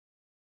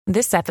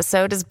This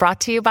episode is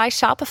brought to you by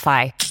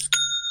Shopify.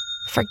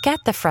 Forget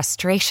the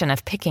frustration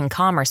of picking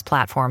commerce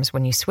platforms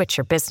when you switch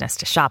your business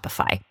to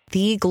Shopify,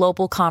 the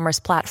global commerce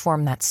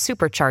platform that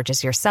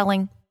supercharges your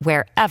selling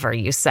wherever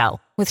you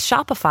sell. With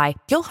Shopify,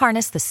 you'll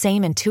harness the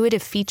same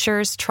intuitive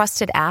features,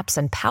 trusted apps,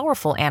 and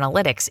powerful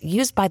analytics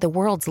used by the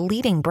world's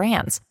leading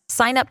brands.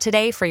 Sign up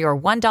today for your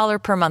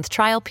 $1 per month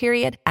trial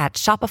period at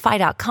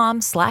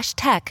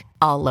shopify.com/tech,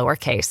 all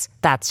lowercase.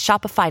 That's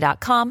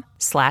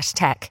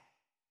shopify.com/tech.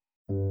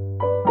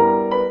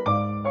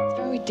 It's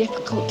very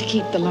difficult to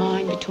keep the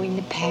line between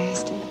the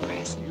past and the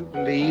present. You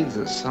believe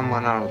that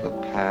someone out of the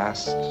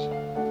past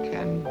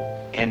can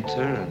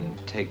enter and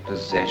take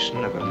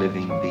possession of a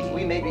living being?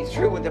 We may be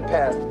through with the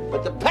past,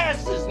 but the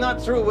past is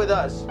not through with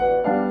us.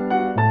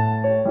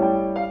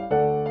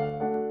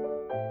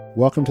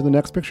 Welcome to The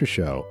Next Picture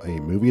Show, a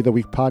Movie of the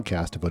Week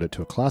podcast devoted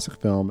to a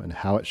classic film and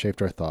how it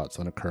shaped our thoughts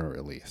on a current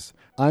release.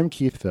 I'm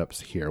Keith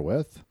Phipps, here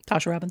with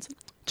Tasha Robinson,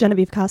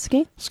 Genevieve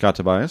Koski, Scott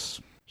Tobias.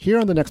 Here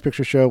on The Next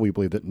Picture Show, we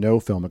believe that no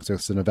film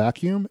exists in a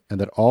vacuum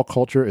and that all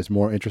culture is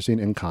more interesting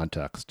in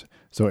context.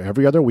 So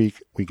every other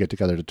week, we get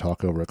together to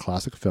talk over a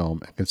classic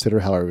film and consider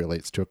how it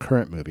relates to a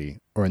current movie,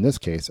 or in this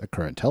case, a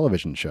current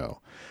television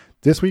show.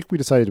 This week, we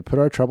decided to put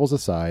our troubles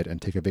aside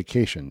and take a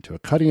vacation to a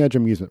cutting-edge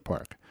amusement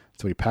park.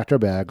 So we packed our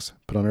bags,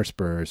 put on our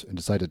spurs, and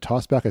decided to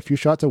toss back a few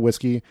shots of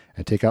whiskey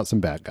and take out some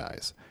bad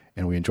guys.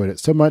 And we enjoyed it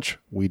so much,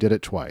 we did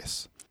it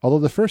twice. Although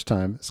the first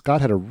time,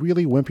 Scott had a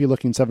really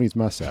wimpy-looking 70s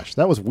mustache.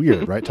 That was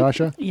weird, right,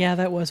 Tasha? Yeah,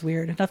 that was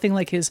weird. Nothing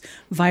like his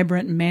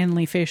vibrant,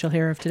 manly facial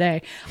hair of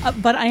today.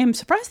 But I am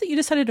surprised that you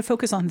decided to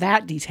focus on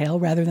that detail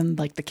rather than,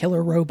 like, the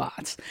killer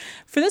robots.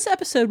 For this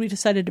episode, we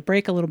decided to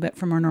break a little bit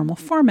from our normal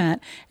format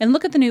and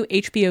look at the new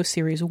HBO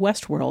series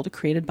Westworld,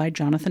 created by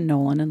Jonathan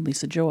Nolan and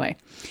Lisa Joy.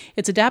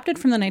 It's adapted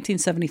from the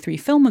 1973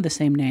 film of the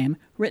same name,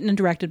 written and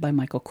directed by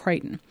Michael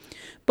Crichton.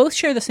 Both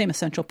share the same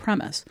essential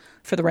premise.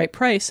 For the right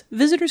price,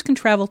 visitors can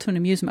travel to an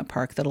amusement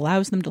park that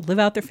allows them to live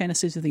out their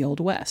fantasies of the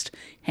Old West,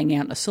 hanging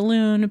out in a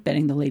saloon,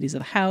 betting the ladies of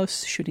the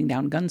house, shooting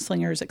down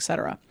gunslingers,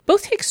 etc.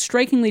 Both take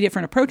strikingly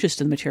different approaches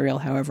to the material,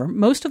 however,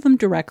 most of them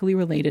directly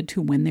related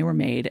to when they were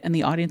made and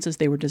the audiences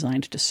they were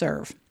designed to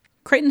serve.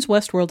 Crichton's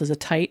Westworld is a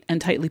tight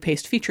and tightly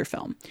paced feature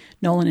film.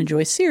 Nolan and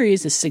Joy's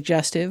series is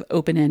suggestive,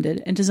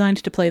 open-ended, and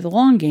designed to play the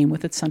long game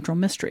with its central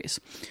mysteries.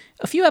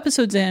 A few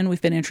episodes in,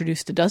 we've been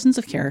introduced to dozens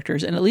of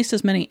characters and at least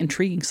as many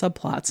intriguing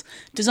subplots,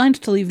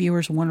 designed to leave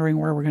viewers wondering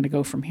where we're going to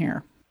go from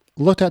here.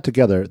 Looked at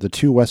together, the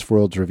two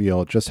Westworlds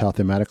reveal just how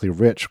thematically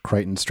rich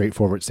Crichton's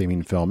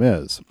straightforward-seeming film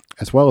is,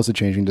 as well as the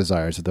changing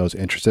desires of those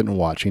interested in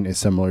watching a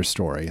similar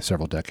story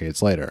several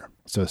decades later.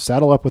 So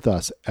saddle up with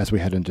us as we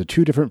head into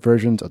two different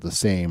versions of the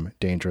same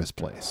dangerous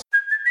place.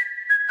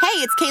 Hey,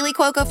 it's Kaylee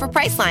Cuoco for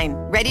Priceline.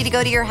 Ready to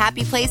go to your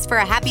happy place for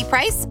a happy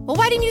price? Well,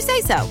 why didn't you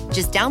say so?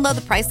 Just download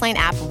the Priceline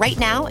app right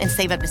now and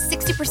save up to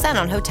 60%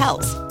 on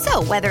hotels.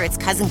 So whether it's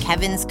Cousin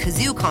Kevin's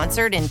Kazoo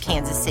Concert in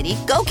Kansas City,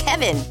 go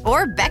Kevin,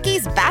 or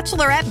Becky's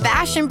Bachelorette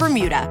Bash in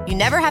Bermuda, you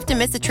never have to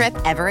miss a trip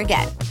ever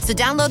again. So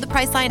download the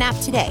Priceline app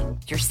today.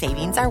 Your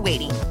savings are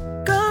waiting.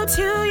 Go to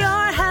your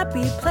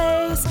happy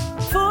place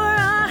for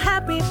a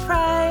happy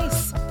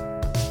price.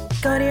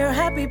 Go to your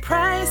happy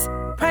price,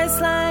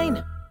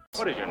 Priceline.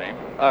 What is your name?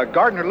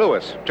 Gardner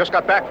Lewis. Just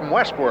got back from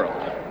Westworld.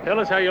 Tell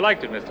us how you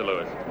liked it, Mr.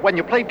 Lewis. When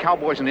you played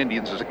cowboys and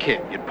Indians as a kid,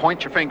 you'd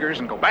point your fingers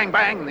and go bang,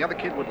 bang, and the other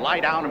kid would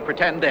lie down and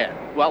pretend dead.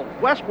 Well,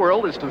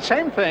 Westworld is the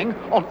same thing,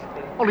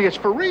 only it's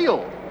for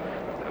real.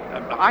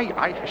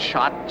 I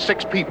shot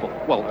 6 people.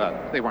 Well,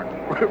 they weren't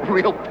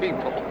real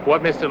people.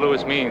 What Mr.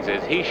 Lewis means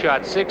is he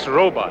shot 6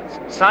 robots,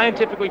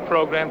 scientifically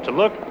programmed to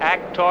look,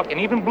 act, talk, and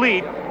even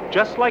bleed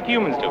just like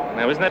humans do.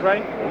 Now, isn't that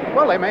right?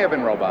 Well, they may have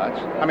been robots.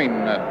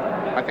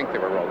 I think they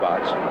were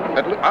robots.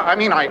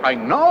 I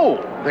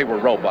know they were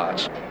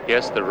robots.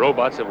 Yes, the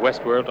robots of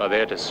Westworld are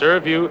there to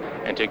serve you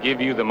and to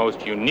give you the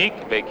most unique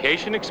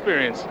vacation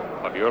experience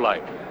of your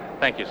life.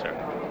 Thank you, sir.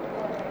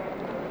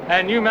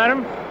 And you,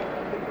 madam?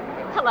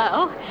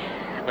 Hello.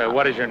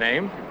 What is your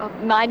name?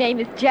 My name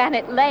is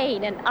Janet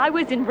Lane, and I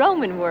was in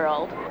Roman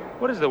World.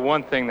 What is the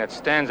one thing that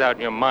stands out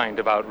in your mind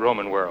about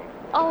Roman World?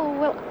 Oh,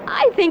 well,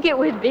 I think it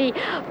would be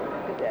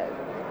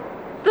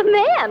the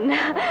men.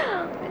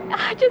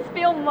 I just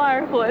feel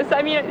marvelous.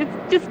 I mean,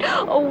 it's just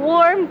a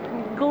warm,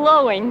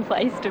 glowing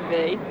place to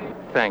be.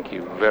 Thank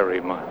you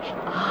very much.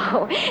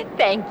 Oh,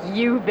 thank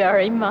you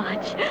very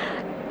much.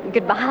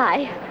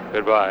 Goodbye.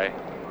 Goodbye.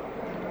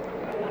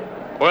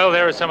 Well,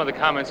 there are some of the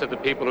comments of the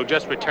people who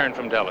just returned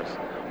from Delos.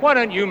 Why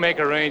don't you make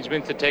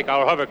arrangements to take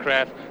our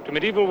hovercraft to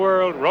Medieval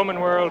World,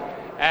 Roman World,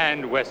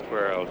 and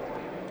Westworld?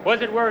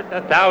 Was it worth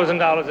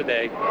 $1,000 a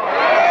day?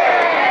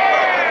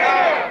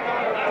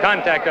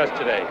 Contact us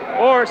today,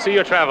 or see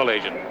your travel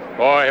agent.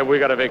 Boy, have we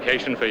got a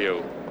vacation for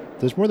you.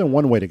 There's more than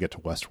one way to get to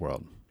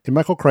Westworld. In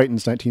Michael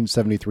Crichton's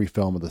 1973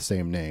 film of the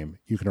same name,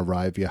 you can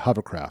arrive via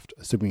hovercraft,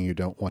 assuming you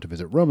don't want to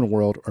visit Roman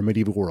World or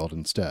Medieval World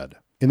instead.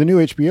 In the new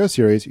HBO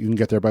series, you can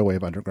get there by way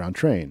of underground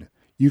train.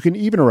 You can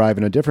even arrive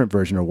in a different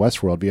version of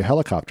Westworld via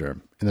helicopter,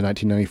 in the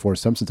 1994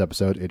 Simpsons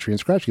episode Itchy and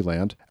Scratchy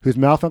Land, whose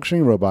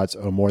malfunctioning robots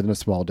owe more than a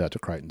small debt to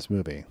Crichton's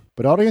movie.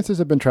 But audiences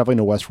have been traveling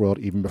to Westworld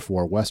even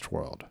before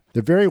Westworld.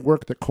 The very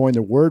work that coined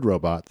the word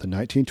robot, the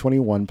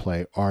 1921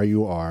 play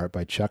R.U.R.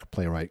 by Czech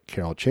playwright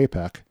Karel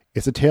Čapek,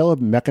 is a tale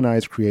of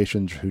mechanized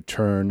creations who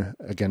turn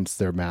against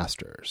their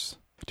masters.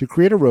 To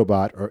create a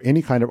robot or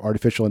any kind of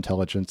artificial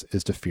intelligence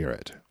is to fear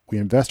it. We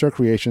invest our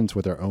creations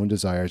with our own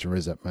desires and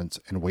resentments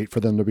and wait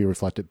for them to be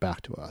reflected back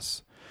to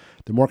us.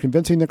 The more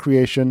convincing the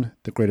creation,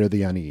 the greater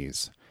the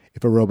unease.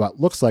 If a robot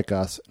looks like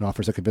us and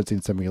offers a convincing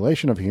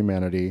simulation of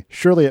humanity,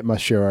 surely it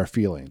must share our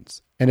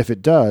feelings. And if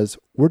it does,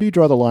 where do you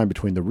draw the line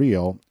between the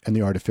real and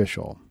the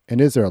artificial?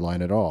 And is there a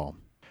line at all?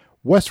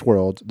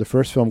 Westworld, the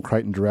first film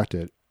Crichton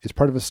directed, is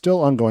part of a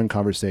still ongoing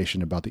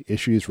conversation about the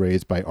issues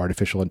raised by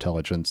artificial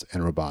intelligence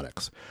and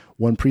robotics,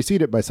 one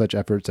preceded by such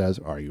efforts as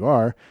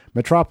R.U.R.,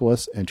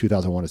 Metropolis, and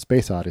 2001: A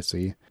Space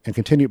Odyssey, and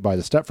continued by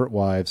The Stepford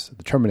Wives,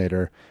 The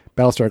Terminator,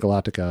 Battlestar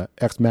Galactica,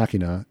 Ex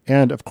Machina,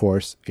 and, of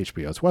course,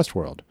 HBO's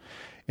Westworld.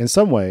 In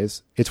some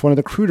ways, it's one of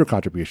the cruder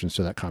contributions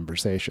to that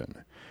conversation.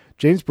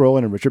 James Brolin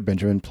and Richard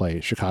Benjamin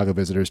play Chicago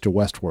visitors to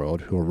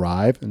Westworld who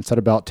arrive and set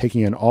about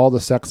taking in all the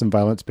sex and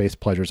violence-based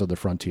pleasures of the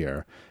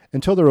frontier,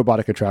 until the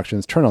robotic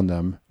attractions turn on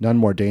them, none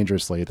more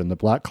dangerously than the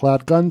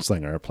black-clad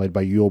gunslinger played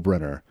by Yul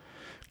Brynner.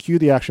 Cue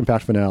the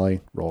action-packed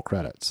finale, roll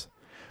credits.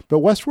 But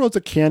Westworld's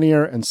a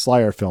cannier and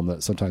slyer film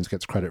that sometimes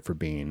gets credit for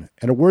being,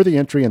 and a worthy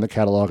entry in the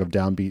catalog of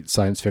downbeat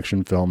science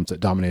fiction films that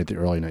dominated the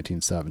early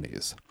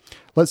 1970s.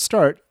 Let's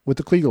start with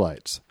the Klieg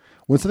lights.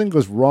 When something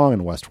goes wrong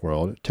in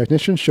Westworld,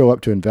 technicians show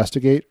up to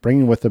investigate,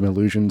 bringing with them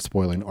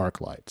illusion-spoiling arc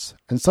lights.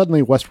 And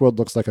suddenly Westworld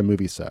looks like a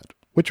movie set,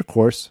 which, of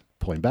course,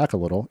 pulling back a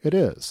little, it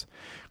is.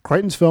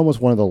 Crichton's film was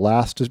one of the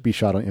last to be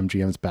shot on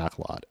MGM's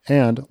backlot,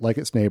 and, like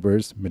its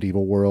neighbors,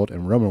 Medieval World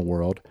and Roman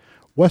World,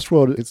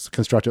 Westworld is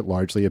constructed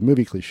largely of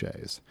movie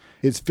cliches.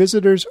 Its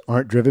visitors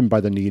aren't driven by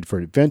the need for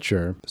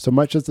adventure so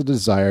much as the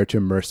desire to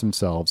immerse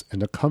themselves in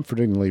the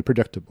comfortingly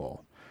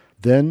predictable.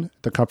 Then,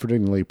 the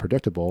comfortingly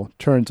predictable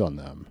turns on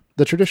them.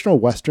 The traditional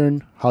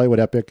Western, Hollywood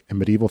epic, and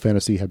medieval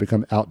fantasy had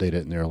become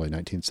outdated in the early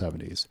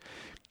 1970s,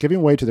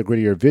 giving way to the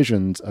grittier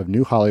visions of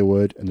New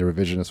Hollywood and the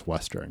revisionist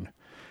Western.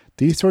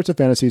 These sorts of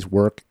fantasies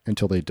work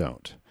until they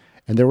don't,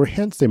 and there were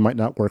hints they might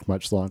not work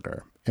much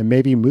longer, and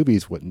maybe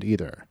movies wouldn't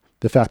either.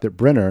 The fact that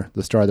Brynner,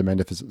 the star of The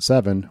Magnificent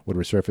Seven, would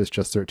resurface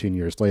just 13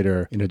 years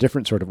later in a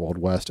different sort of Old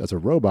West as a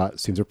robot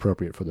seems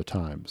appropriate for the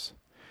times.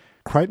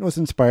 Crichton was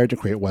inspired to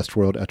create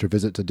Westworld after a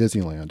visit to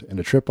Disneyland and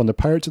a trip on the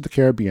Pirates of the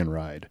Caribbean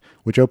ride,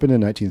 which opened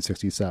in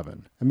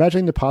 1967.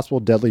 Imagining the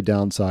possible deadly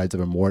downsides of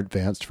a more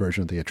advanced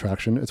version of the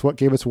attraction is what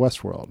gave us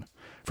Westworld.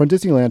 From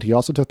Disneyland, he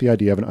also took the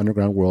idea of an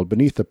underground world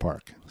beneath the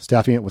park,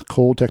 staffing it with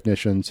cold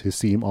technicians who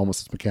seem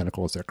almost as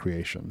mechanical as their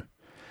creation.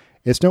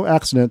 It's no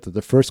accident that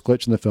the first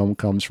glitch in the film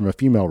comes from a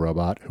female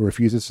robot who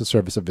refuses to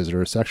service a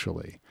visitor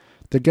sexually.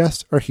 The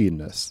guests are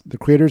hedonists, the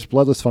creators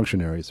bloodless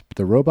functionaries, but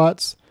the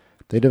robots,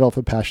 they develop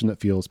a passion that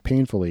feels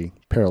painfully,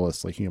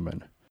 perilously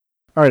human.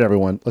 All right,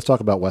 everyone, let's talk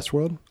about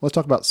Westworld. Let's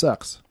talk about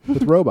sex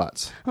with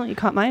robots. Well, you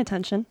caught my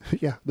attention.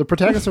 Yeah, the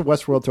protagonists of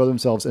Westworld throw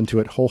themselves into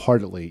it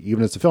wholeheartedly,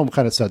 even as the film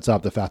kind of sets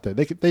up the fact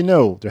that they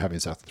know they're having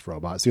sex with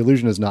robots. The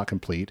illusion is not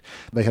complete.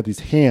 They have these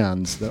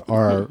hands that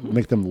are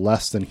make them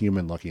less than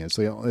human looking. And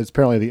so it's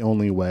apparently the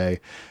only way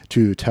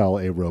to tell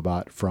a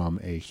robot from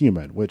a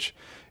human, which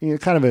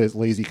kind of a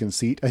lazy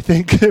conceit, I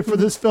think, for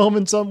this film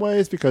in some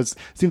ways, because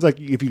it seems like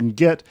if you can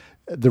get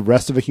the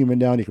rest of a human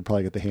down, you could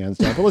probably get the hands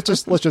down. But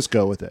let's just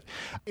go with it.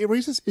 It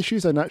raises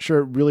issues I'm not sure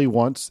it really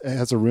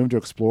has a room to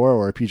explore,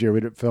 or a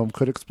PG-rated film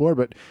could explore.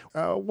 But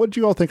what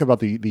do you all think about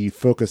the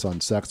focus on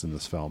sex in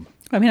this film?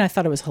 I mean, I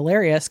thought it was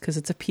hilarious because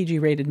it's a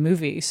PG-rated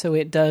movie, so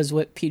it does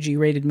what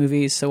PG-rated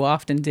movies so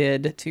often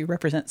did to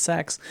represent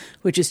sex,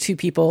 which is two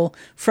people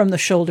from the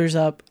shoulders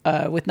up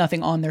with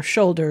nothing on their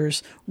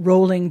shoulders,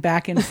 rolling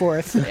back and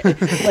forth.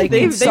 Like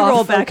they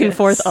roll back and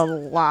forth a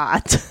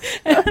lot.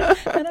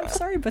 and I'm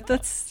sorry, but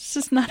that's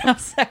just not how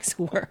sex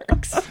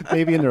works.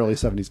 Maybe in the early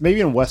 70s.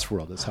 Maybe in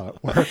Westworld is how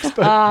it works.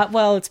 But...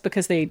 well, it's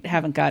because they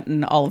haven't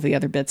gotten all of the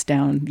other bits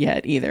down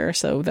yet either,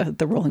 so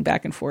the rolling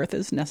back and forth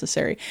is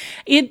necessary.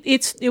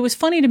 It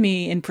was funny to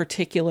me in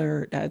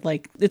particular,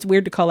 like, it's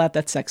weird to call out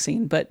that sex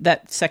scene, but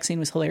that sex scene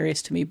was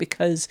hilarious to me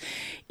because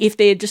if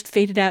they had just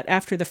faded out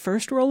after the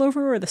first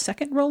rollover or the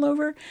second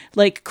rollover,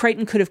 like,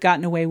 Crichton could have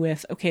gotten away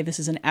with, okay, this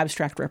is an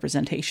abstract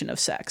representation of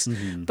sex.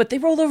 Mm-hmm. But they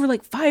rolled over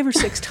like 5 or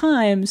 6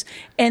 times,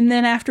 and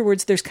then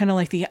afterwards there's kind of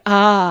like the,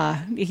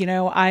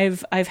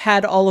 I've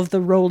had all of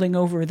the rolling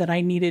over that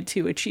I needed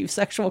to achieve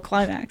sexual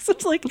climax.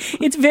 It's like,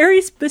 it's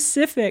very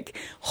specific,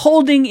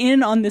 holding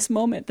in on this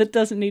moment that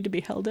doesn't need to be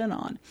held in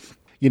on.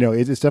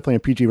 It's definitely a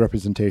PG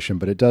representation,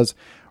 but it does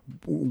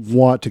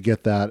want to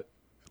get that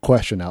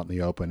question out in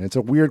the open. It's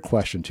a weird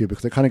question, too,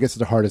 because it kind of gets to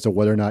the heart as to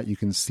whether or not you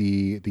can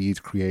see these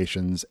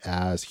creations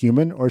as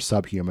human or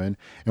subhuman,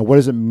 and what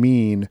does it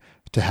mean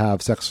to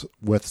have sex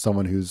with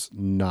someone who's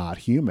not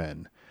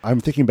human. I'm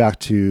thinking back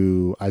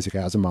to Isaac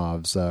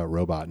Asimov's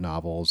robot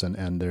novels,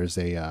 and there's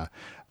a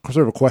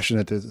sort of a question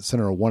at the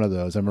center of one of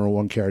those. I remember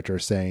one character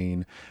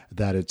saying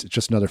that it's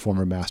just another form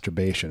of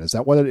masturbation. Is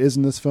that what it is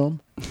in this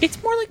film?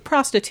 It's more like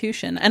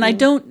prostitution. And I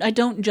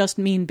don't just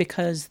mean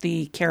because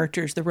the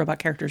robot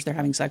characters they're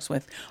having sex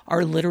with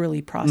are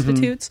literally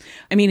prostitutes.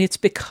 I mean, it's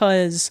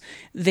because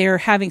they're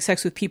having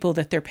sex with people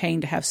that they're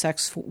paying to have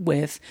sex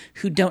with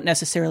who don't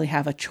necessarily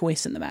have a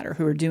choice in the matter,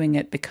 who are doing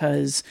it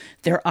because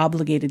they're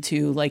obligated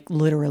to, like,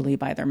 literally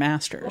by their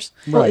masters.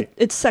 Well,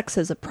 it's sex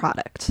as a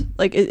product.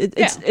 Like,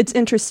 it's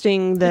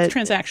interesting that... It's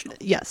transactional.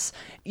 Yes.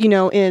 You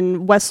know,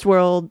 in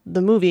Westworld,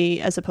 the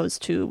movie, as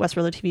opposed to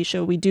Westworld, the TV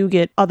show, we do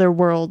get other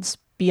worlds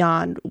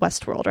beyond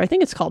Westworld, or I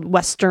think it's called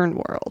Western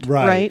World,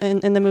 right?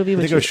 In the movie, I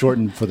think it was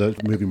shortened for the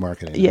movie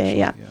marketing.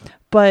 Yeah.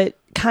 But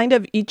kind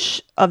of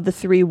each of the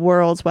three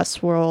worlds,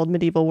 Westworld,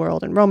 Medieval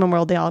World, and Roman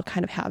World, they all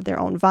kind of have their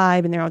own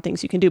vibe and their own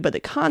things you can do. But the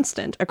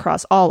constant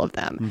across all of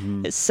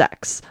them is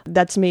sex.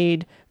 That's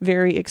made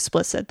very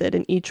explicit that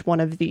in each one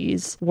of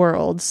these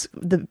worlds,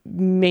 the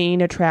main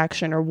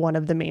attraction or one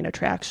of the main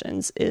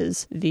attractions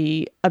is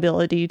the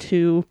ability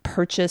to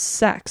purchase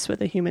sex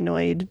with a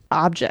humanoid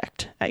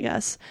object, I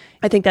guess.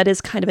 I think that is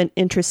kind of an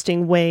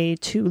interesting way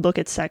to look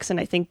at sex.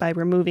 And I think by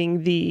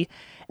removing the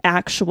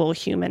actual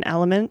human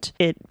element,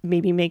 it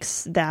maybe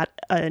makes that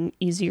an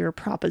easier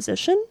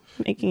proposition,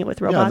 making it with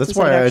robots. Yeah, that's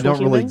why I don't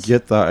really humans.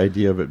 get the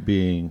idea of it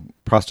being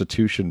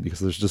prostitution, because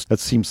there's just, that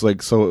seems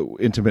like so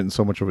intimate and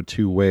so much of a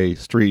two-way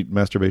street.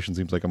 Masturbation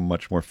seems like a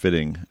much more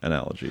fitting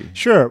analogy.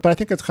 Sure, but I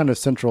think it's kind of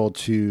central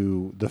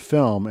to the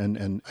film,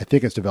 and I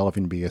think it's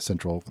developing to be a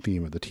central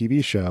theme of the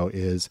TV show,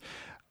 is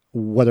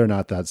whether or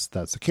not that's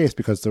the case,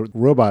 because the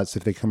robots,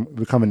 if they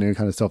become any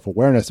kind of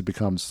self-awareness, it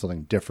becomes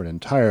something different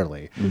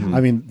entirely. I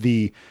mean,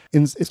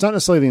 it's not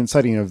necessarily the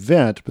inciting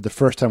event, but the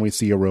first time we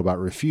see a robot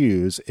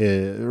refuse, go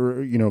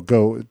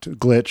to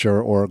glitch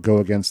or go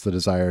against the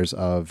desires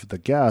of the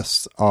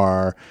guests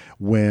are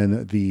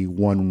when the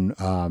one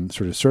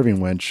sort of serving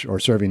wench or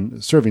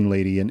serving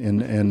lady in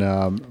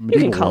you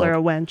can call her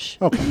a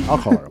wench. Okay, I'll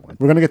call her a wench.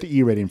 We're going to get the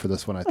E rating for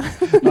this one, I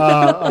think.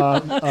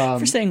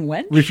 For saying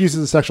wench?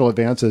 Refuses the sexual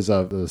advances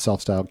of the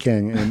self-styled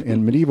king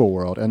in Medieval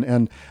World. And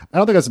I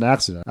don't think that's an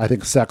accident. I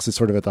think sex is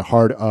sort of at the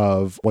heart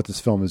of what this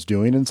film is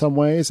doing in some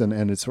ways.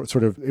 And it's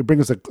sort of, it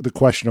brings the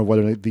question of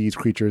whether these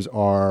creatures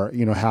are,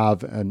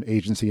 have an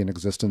agency and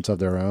existence of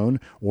their own,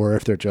 or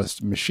if they're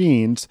just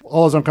machines.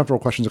 All those uncomfortable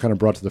questions are kind of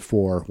brought to the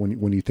fore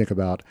when you think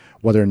about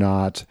whether or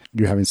not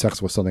you're having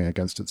sex with something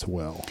against its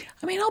will.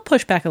 I mean, I'll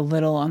push back a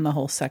little on the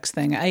whole sex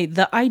thing.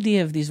 The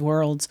idea of these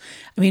worlds,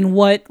 I mean,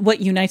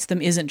 what unites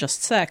them isn't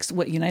just sex.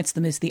 What unites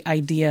them is the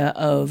idea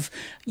of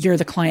you're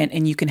the client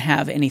and you can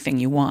have anything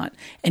you want.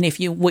 And if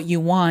what you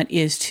want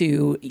is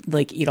to,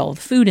 like, eat all the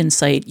food in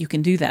sight, you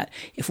can do that.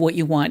 If what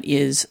you want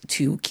is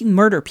to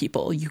murder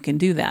people, you can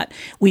do that.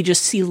 We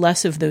just see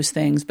less of those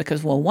things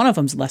because, well, one of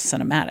them's less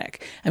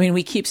cinematic. I mean,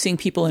 we keep seeing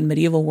people in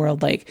Medieval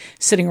World, like,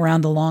 sitting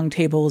around the long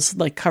tables,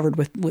 like, covered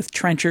with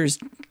trenchers,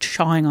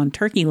 chawing on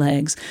turkey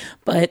legs,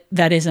 but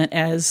that isn't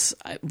as,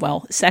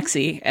 well,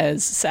 sexy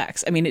as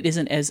sex. I mean, it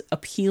isn't as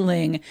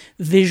appealing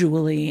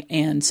visually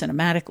and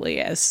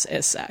cinematically as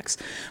sex.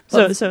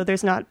 So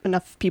there's not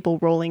enough people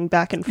rolling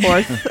back and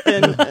forth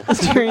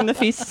during the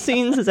feast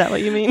scenes? Is that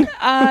what you mean?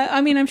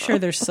 I mean, I'm sure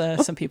there's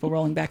some people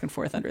rolling back and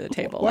forth under the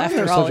table. Well,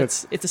 after all,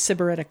 it's a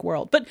sybaritic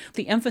world. But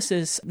the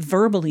emphasis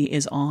verbally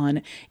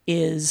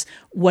is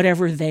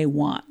whatever they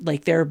want.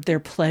 Like, their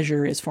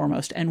pleasure is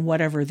foremost, and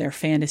whatever their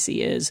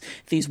fantasy is,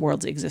 these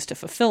worlds exist to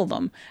fulfill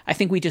them. I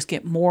think we just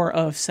get more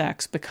of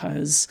sex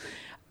because,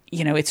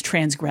 it's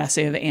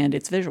transgressive and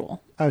it's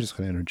visual. I was just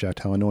going to interject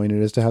how annoying it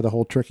is to have the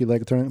whole turkey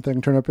leg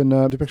thing turn up in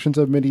depictions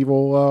of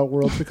medieval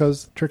worlds,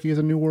 because turkey is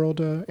a New World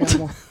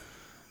animal.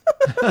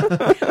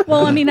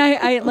 Well, I mean,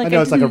 I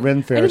know it's like a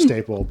Ren Fair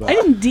staple, but I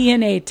didn't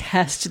DNA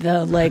test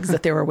the legs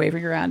that they were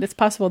waving around. It's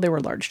possible they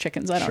were large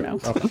chickens. I don't know.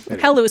 Okay.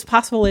 Hell, it was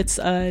possible it's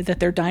that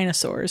they're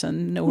dinosaurs,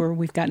 and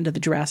we've gotten to the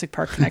Jurassic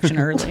Park connection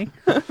early.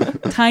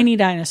 Tiny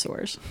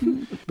dinosaurs.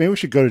 Maybe we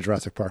should go to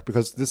Jurassic Park,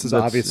 because this is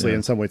obviously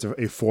in some ways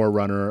a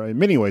forerunner, in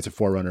many ways a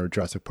forerunner of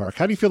Jurassic Park.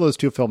 How do you feel those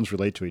two films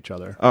relate to each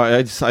other?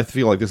 I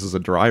feel like this is a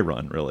dry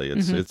run, really.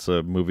 It's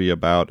a movie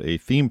about a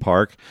theme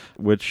park,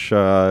 which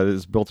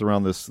is built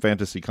around this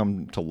fantasy come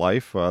to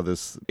life,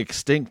 this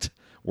extinct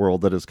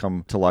world that has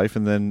come to life,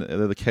 and then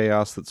the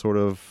chaos that sort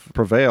of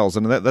prevails.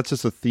 And that's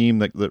just a theme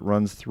that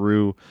runs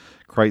through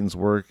Crichton's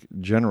work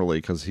generally,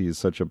 because he's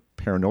such a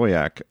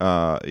paranoiac.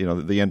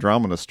 The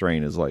Andromeda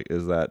strain is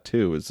that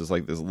too. It's just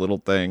like this little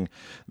thing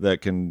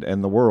that can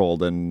end the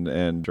world,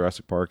 and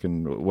Jurassic Park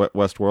and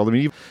Westworld. I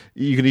mean,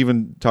 you can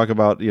even talk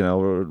about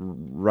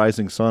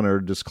Rising Sun or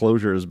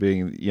Disclosure as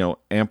being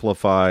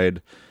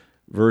amplified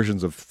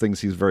versions of things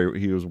he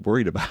was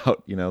worried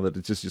about, that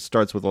it just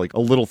starts with like a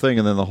little thing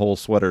and then the whole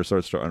sweater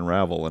starts to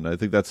unravel. And I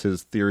think that's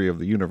his theory of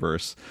the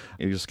universe.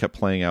 He just kept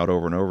playing out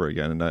over and over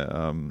again.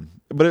 And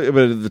but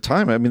at the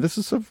time, I mean, this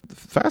is so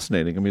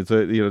fascinating. I mean,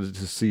 to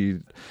see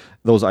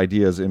those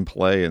ideas in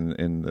play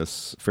in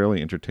this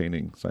fairly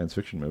entertaining science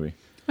fiction movie.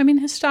 I mean,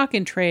 his stock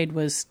in trade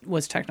was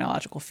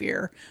technological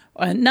fear.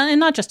 And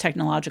not just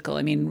technological.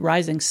 I mean,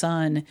 Rising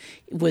Sun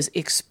was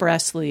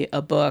expressly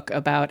a book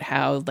about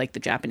how, like, the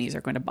Japanese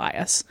are going to buy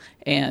us,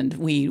 and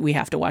we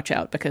have to watch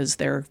out because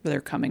they're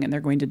coming and they're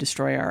going to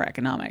destroy our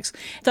economics.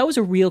 That was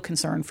a real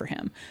concern for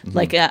him,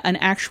 like an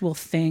actual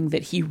thing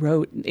that he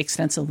wrote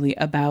extensively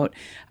about.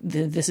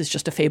 This is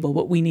just a fable,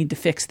 but we need to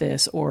fix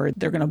this, or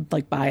they're going to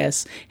like buy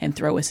us and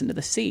throw us into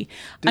the sea.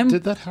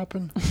 Did that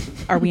happen?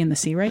 Are we in the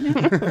sea right now?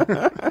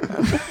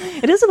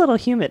 It is a little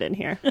humid in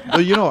here.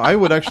 Well, I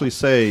would actually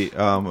say,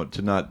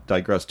 to not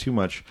digress too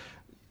much,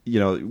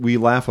 we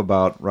laugh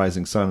about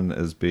Rising Sun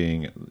as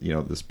being,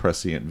 this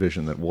prescient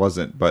vision that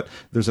wasn't, but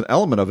there's an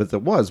element of it that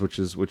was, which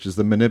is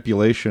the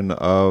manipulation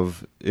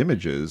of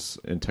images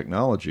and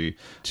technology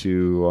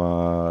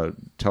to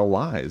tell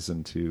lies,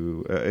 and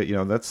to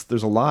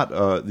there's a lot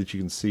that you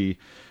can see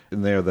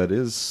in there that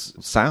is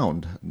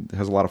sound,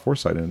 has a lot of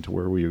foresight into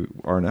where we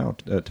are now,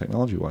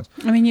 technology-wise.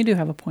 I mean, you do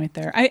have a point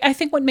there. I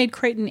think what made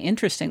Creighton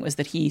interesting was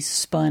that he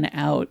spun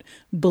out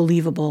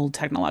believable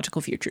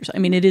technological futures. I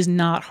mean, it is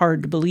not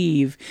hard to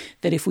believe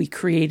that if we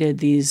created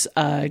these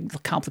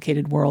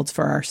complicated worlds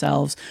for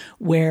ourselves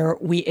where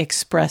we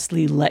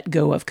expressly let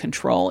go of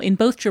control, in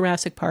both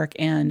Jurassic Park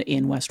and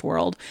in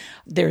Westworld,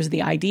 there's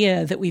the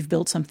idea that we've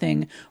built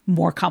something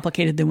more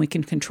complicated than we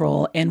can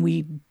control, and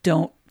we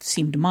don't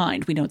seem to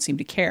mind. We don't seem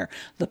to care.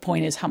 The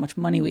point is how much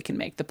money we can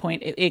make. The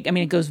point,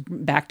 it goes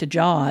back to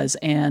Jaws.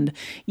 And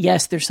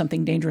yes, there's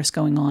something dangerous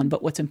going on,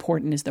 but what's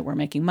important is that we're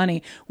making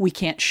money. We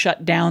can't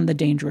shut down the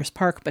dangerous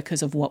park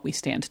because of what we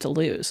stand to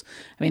lose.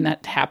 I mean,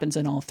 that happens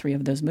in all three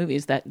of those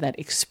movies, that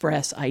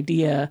express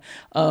idea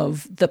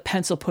of the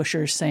pencil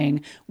pushers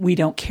saying, we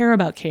don't care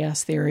about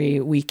chaos theory.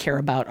 We care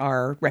about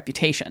our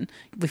reputation.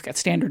 We've got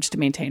standards to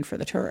maintain for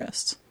the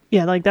tourists.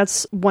 Yeah, like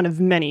that's one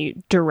of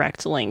many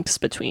direct links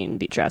between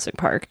the Jurassic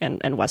Park and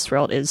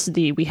Westworld is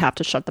we have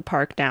to shut the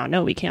park down.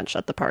 No, we can't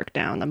shut the park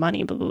down. The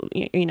money,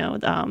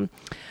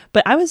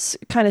 but I was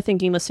kind of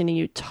thinking, listening to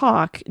you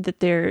talk,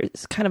 that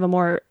there's kind of a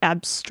more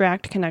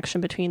abstract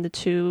connection between the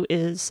two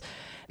is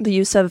the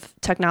use of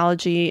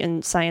technology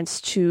and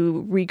science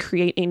to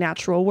recreate a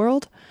natural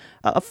world,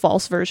 a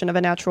false version of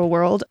a natural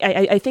world.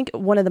 I think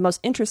one of the most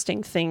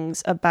interesting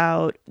things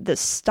about the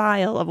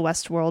style of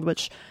Westworld,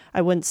 which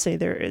I wouldn't say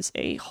there is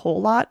a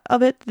whole lot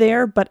of it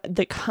there, but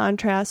the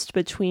contrast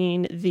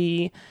between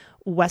the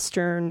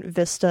Western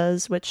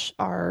vistas, which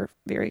are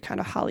very kind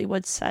of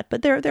Hollywood set,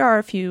 but there are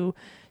a few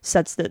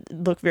sets that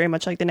look very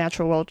much like the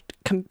natural world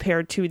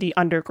compared to the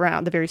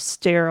underground, the very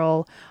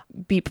sterile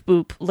beep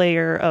boop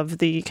layer of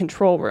the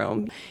control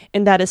room.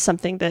 And that is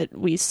something that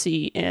we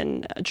see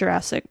in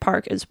Jurassic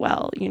Park as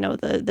well.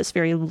 This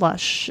very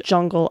lush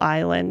jungle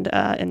island,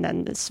 and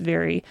then this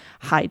very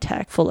high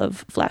tech, full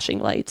of flashing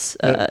lights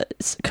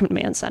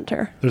command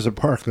center. There's a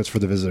park that's for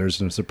the visitors,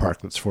 and there's a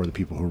park that's for the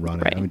people who run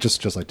it. Right. I mean,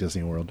 just like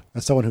Disney World.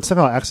 As someone who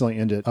somehow accidentally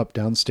ended up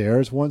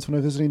downstairs once when I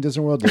was visiting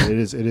Disney World, it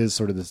is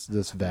sort of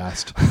this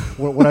vast.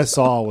 What I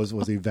saw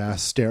was a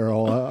vast,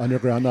 sterile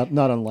underground,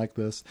 not unlike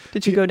this.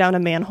 Did you go down a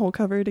manhole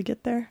cover to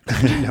get there?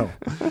 No,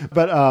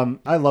 but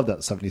I love that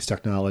 70s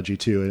technology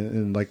too,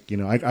 and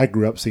I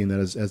grew up seeing that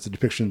as the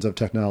depictions of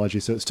technology,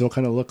 so it still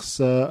kind of looks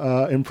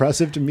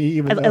impressive to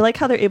me. I like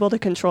how they're able to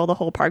control the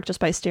whole park just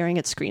by staring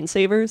at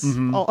screensavers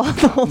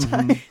the whole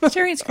time.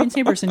 Staring at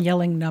screensavers and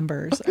yelling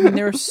numbers. I mean,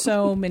 there are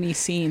so many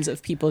scenes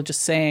of people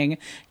just saying,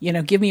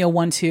 give me a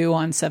 1-2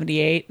 on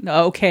 78.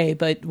 Okay,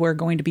 but we're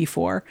going to be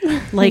 4.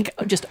 Like,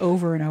 just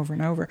over and over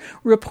and over.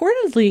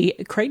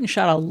 Reportedly, Creighton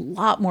shot a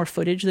lot more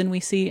footage than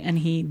we see, and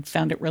he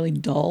found it really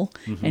dull.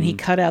 And he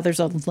cut out, there's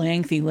a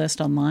lengthy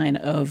list online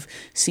of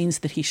scenes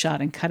that he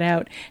shot and cut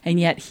out, and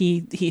yet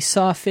he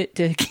saw fit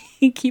to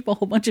keep a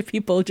whole bunch of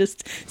people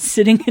just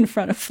sitting in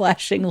front of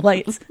flashing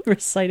lights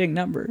reciting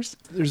numbers.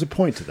 There's a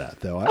point to that,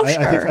 though.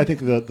 Sure. I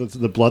think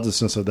the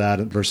bloodlessness of that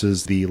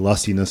versus the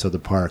lustiness of the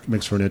park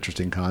makes for an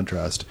interesting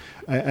contrast.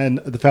 And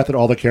the fact that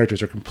all the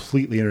characters are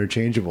completely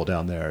interchangeable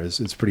down there is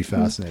pretty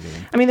fascinating.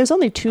 I mean, there's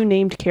only 2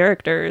 named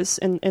characters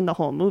in the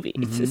whole movie.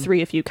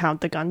 3 if you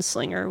count the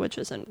gunslinger, which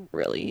isn't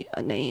really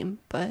a name.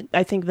 But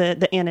I think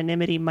the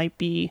anonymity might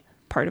be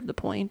part of the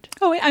point.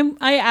 Oh,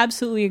 I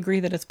absolutely agree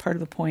that it's part of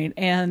the point,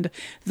 and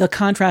the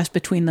contrast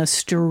between the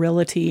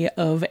sterility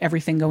of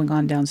everything going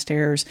on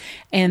downstairs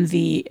and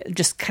the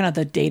just kind of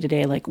the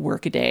day-to-day, like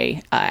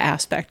work-a-day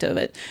aspect of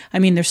it. I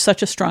mean, there's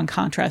such a strong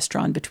contrast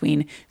drawn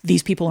between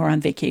these people are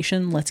on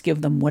vacation, let's give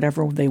them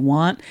whatever they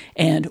want,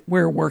 and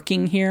we're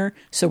working here,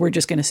 so we're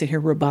just going to sit here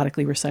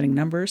robotically reciting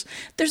numbers.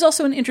 There's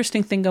also an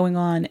interesting thing going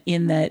on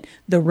in that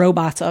the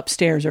robots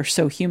upstairs are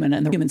so human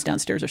and the humans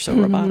downstairs are so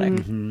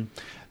robotic.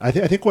 I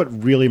think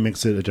what really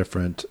makes it a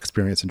different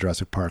experience in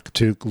Jurassic Park,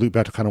 to loop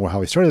back to kind of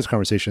how we started this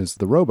conversation, is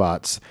the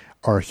robots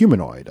are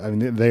humanoid. I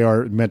mean, they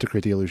are meant to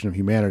create the illusion of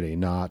humanity.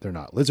 They're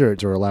not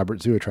lizards or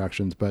elaborate zoo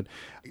attractions, but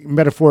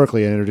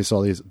metaphorically, I introduce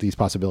all these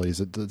possibilities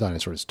that the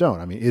dinosaurs don't.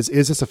 I mean, is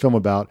this a film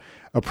about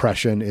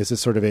oppression? Is this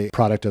sort of a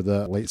product of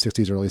the late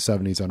 60s, early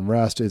 70s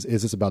unrest? Is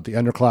this about the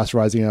underclass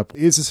rising up?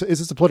 Is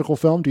this a political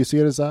film? Do you see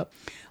it as that?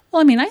 Well,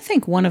 I mean, I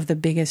think one of the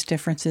biggest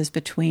differences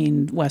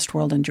between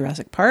Westworld and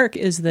Jurassic Park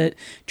is that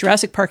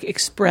Jurassic Park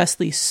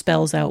expressly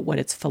spells out what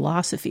its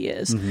philosophy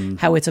is,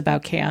 how it's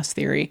about chaos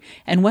theory,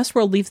 and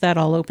Westworld leaves that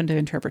all open to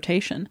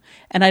interpretation.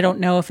 And I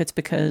don't know if it's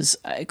because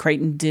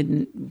Crichton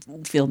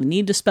didn't feel the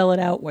need to spell it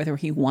out, whether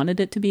he wanted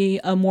it to be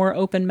a more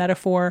open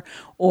metaphor,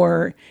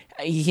 or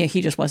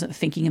he just wasn't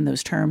thinking in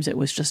those terms. It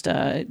was just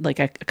a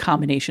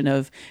combination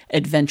of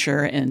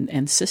adventure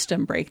and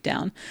system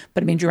breakdown.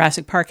 But I mean,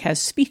 Jurassic Park has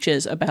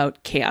speeches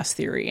about chaos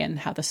theory and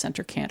how the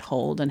center can't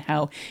hold and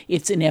how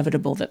it's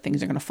inevitable that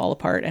things are going to fall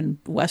apart.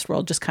 And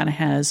Westworld just kind of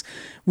has,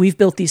 we've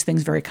built these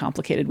things very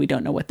complicated. We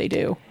don't know what they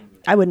do.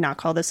 I would not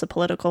call this a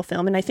political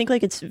film. And I think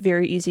it's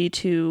very easy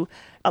to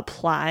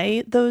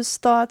apply those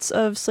thoughts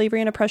of slavery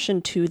and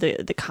oppression to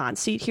the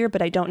conceit here,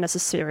 but I don't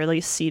necessarily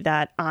see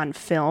that on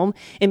film.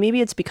 And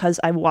maybe it's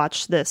because I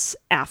watched this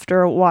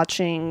after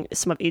watching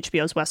some of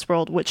HBO's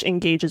Westworld, which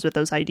engages with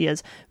those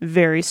ideas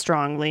very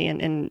strongly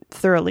and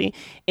thoroughly.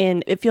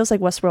 And it feels like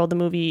Westworld, the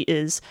movie,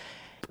 is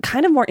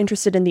kind of more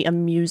interested in the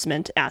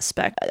amusement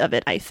aspect of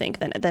it, I think,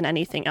 than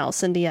anything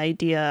else, and the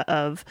idea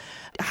of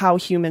how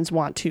humans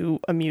want to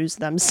amuse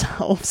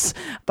themselves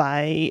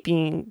by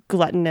being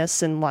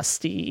gluttonous and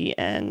lusty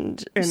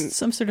and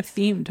some sort of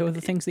theme to the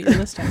things that you're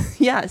listing.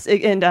 Yes,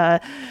 and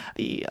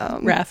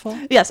wrathful.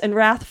 Yes, and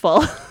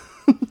wrathful.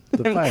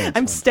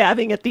 I'm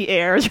stabbing at the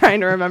air trying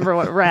to remember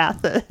what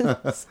wrath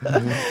is.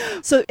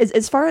 So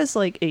as far as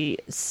a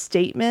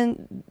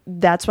statement,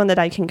 that's one that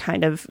I can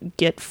kind of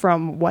get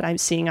from what I'm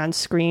seeing on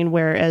screen,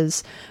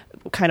 whereas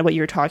kind of what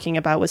you're talking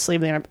about with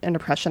slavery and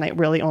oppression, I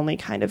really only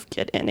kind of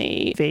get in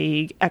a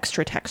vague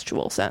extra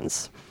textual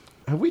sense.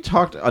 Have we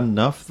talked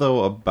enough,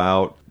 though,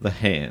 about the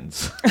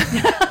hands?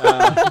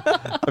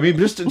 I mean,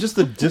 just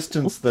the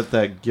distance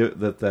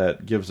that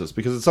gives us,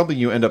 because it's something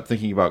you end up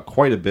thinking about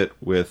quite a bit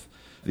with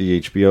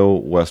the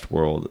HBO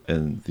Westworld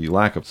and the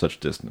lack of such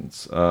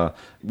distance. Why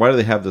do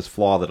they have this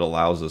flaw that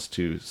allows us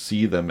to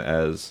see them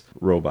as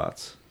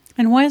robots?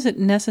 And why is it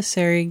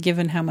necessary,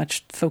 given how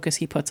much focus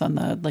he puts on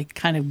the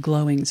kind of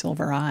glowing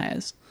silver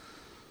eyes?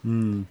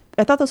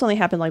 I thought those only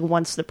happened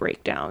once the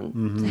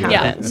breakdown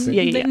happens.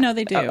 Yeah. No,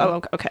 they do.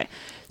 Oh, okay.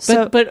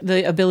 But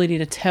the ability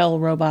to tell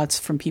robots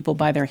from people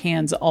by their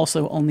hands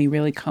also only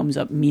really comes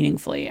up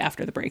meaningfully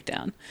after the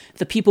breakdown.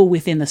 The people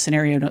within the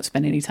scenario don't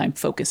spend any time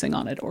focusing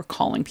on it or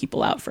calling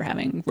people out for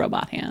having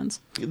robot hands.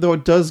 Though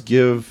it does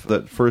give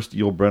that first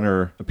Yul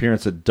Brynner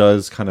appearance, it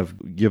does kind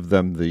of give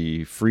them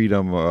the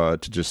freedom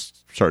to just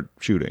start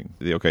shooting.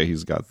 Okay,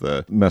 he's got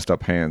the messed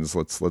up hands.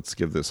 Let's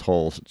give this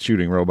whole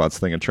shooting robots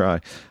thing a try.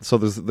 So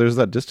there's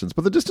that distance,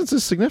 but the distance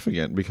is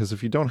significant because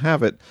if you don't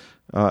have it,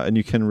 and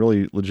you can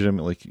really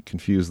legitimately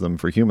confuse them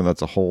for human,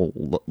 that's a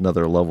whole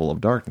another level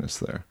of darkness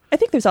there. I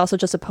think there's also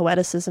just a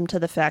poeticism to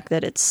the fact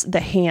that it's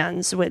the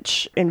hands,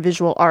 which in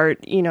visual art,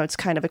 it's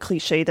kind of a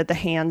cliche that the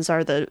hands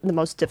are the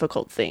most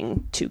difficult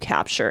thing to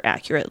capture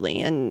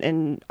accurately.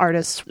 And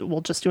artists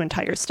will just do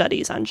entire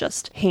studies on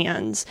just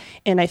hands.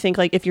 And I think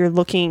if you're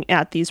looking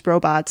at these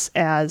robots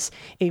as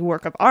a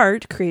work of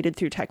art created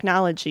through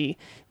technology,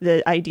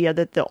 the idea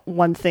that the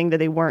one thing that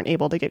they weren't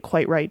able to get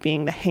quite right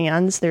being the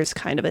hands, there's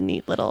kind of a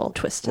neat little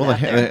twist to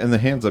that. And the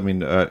hands, I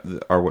mean,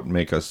 are what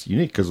make us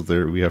unique because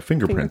we have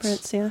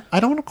fingerprints. Yeah. I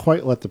don't want to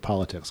quite let the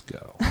politics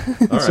go.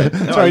 All right.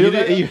 No, sorry,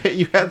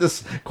 you had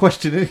this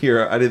question in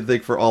here. I didn't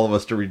think for all of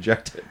us to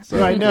reject it.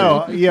 So. I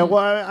know. Yeah,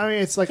 well, I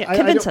mean, it's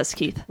convince us,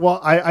 Keith. Well,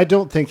 I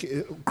don't think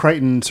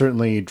Crichton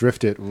certainly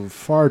drifted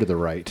far to the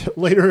right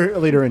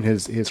later in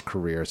his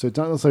career. So it's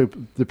not necessarily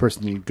the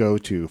person you go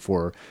to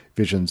for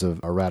visions of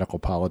a radical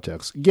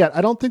politics. Yet,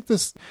 I don't think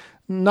this,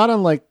 not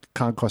unlike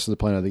Conquest of the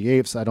Planet of the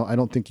Apes, I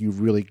don't think you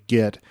really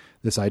get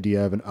this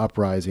idea of an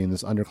uprising,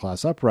 this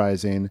underclass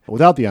uprising,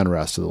 without the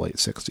unrest of the late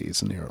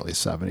 60s and the early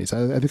 70s.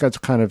 I think that's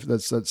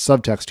that's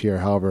subtext here,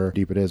 however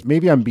deep it is.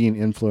 Maybe I'm being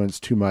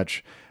influenced too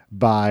much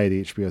by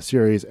the HBO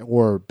series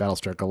or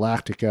Battlestar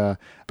Galactica,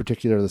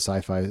 particularly the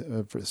sci-fi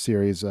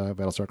series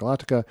Battlestar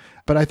Galactica.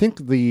 But I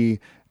think the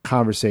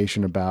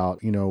conversation about,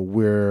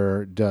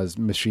 where does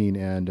machine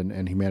end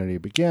and humanity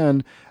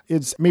begin,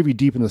 it's maybe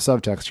deep in the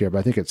subtext here, but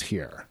I think it's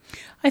here.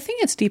 I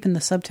think it's deep in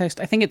the subtext.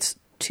 I think it's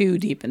too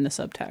deep in the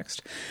subtext.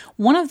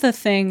 One of the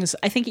things,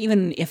 I think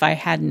even if I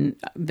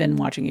hadn't been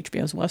watching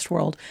HBO's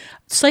Westworld,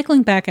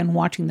 cycling back and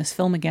watching this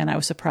film again, I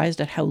was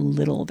surprised at how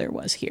little there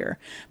was here.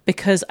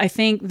 Because I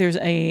think there's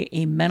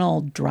a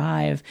mental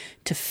drive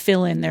to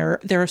fill in. There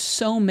are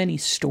so many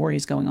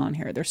stories going on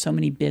here. There's so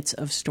many bits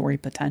of story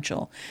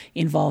potential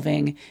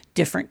involving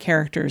different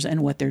characters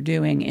and what they're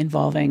doing,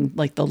 involving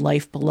the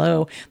life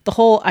below. The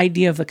whole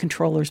idea of the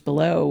controllers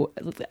below,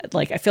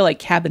 I feel like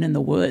Cabin in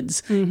the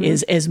Woods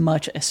is as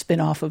much a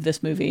spin-off off of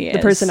this movie. The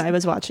person I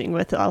was watching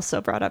with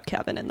also brought up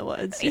Cabin in the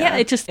Woods. Yeah,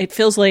 it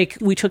feels like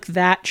we took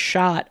that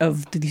shot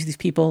of these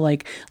people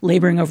like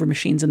laboring over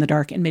machines in the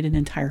dark and made an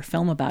entire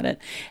film about it.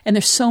 And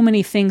there's so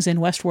many things in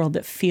Westworld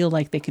that feel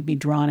like they could be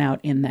drawn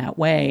out in that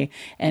way,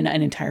 and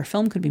an entire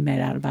film could be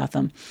made out about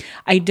them.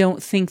 I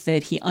don't think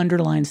that he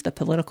underlines the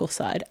political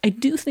side. I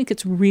do think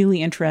it's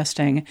really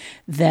interesting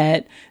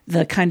that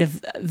the kind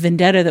of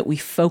vendetta that we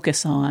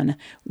focus on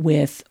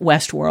with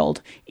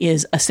Westworld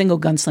is a single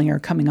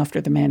gunslinger coming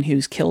after the man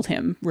who's killed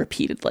him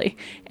repeatedly.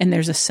 And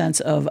there's a sense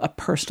of a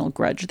personal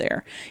grudge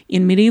there.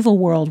 In Medieval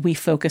World, we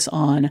focus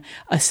on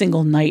a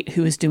single knight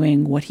who is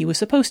doing what he was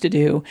supposed to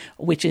do,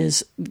 which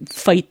is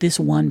fight this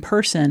one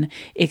person,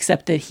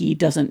 except that he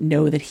doesn't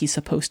know that he's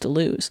supposed to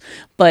lose.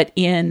 But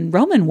in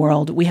Roman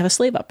World, we have a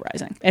slave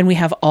uprising, and we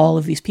have all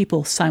of these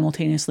people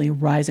simultaneously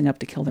rising up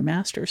to kill their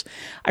masters.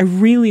 I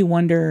really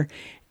wonder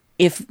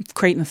if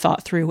Crichton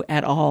thought through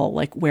at all,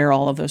 like where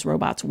all of those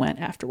robots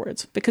went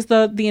afterwards, because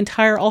the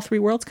entire all three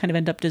worlds kind of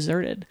end up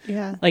deserted.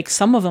 Yeah. Like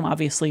some of them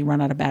obviously run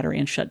out of battery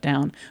and shut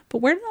down, but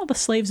where did all the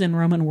slaves in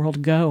Roman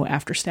world go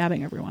after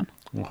stabbing everyone?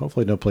 Well,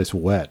 hopefully no place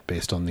wet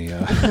based on the...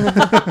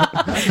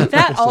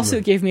 That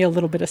also gave me a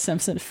little bit of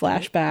Simpson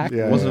flashback.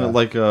 Yeah, wasn't it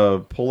like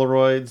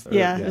Polaroids?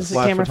 Yeah, it was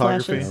the camera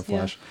flashes.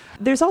 Yeah.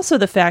 There's also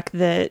the fact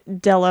that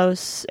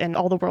Delos and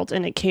all the worlds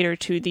in it cater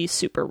to the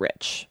super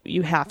rich.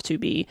 You have to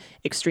be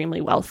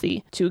extremely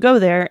wealthy to go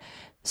there.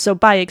 So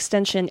by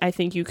extension, I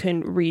think you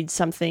can read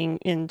something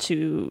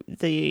into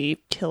the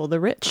kill the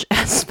rich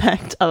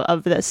aspect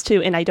of this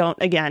too. And I don't,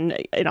 again,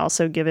 and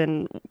also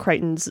given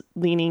Crichton's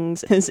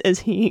leanings as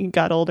he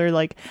got older,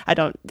 like I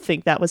don't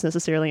think that was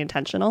necessarily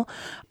intentional,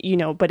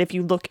 but if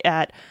you look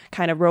at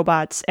kind of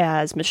robots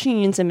as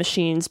machines and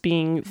machines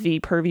being the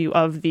purview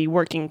of the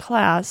working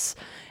class,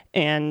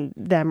 and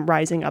them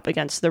rising up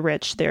against the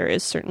rich, there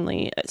is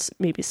certainly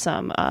maybe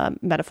some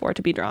metaphor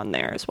to be drawn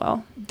there as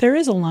well. There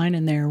is a line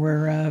in there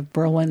where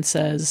Brolin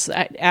says,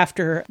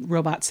 after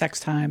robot sex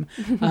time,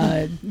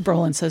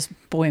 Brolin says,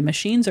 boy,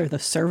 machines are the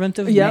servant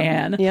of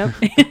man. Yep.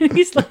 And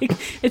he's like,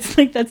 it's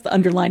like that's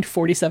underlined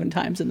 47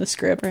 times in the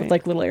script with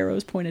like little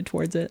arrows pointed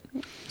towards it.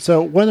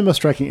 So one of the most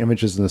striking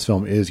images in this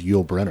film is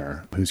Yul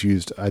Brynner, who's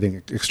used, I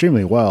think,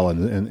 extremely well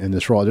in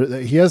this role.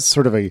 He has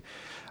sort of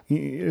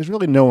there's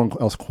really no one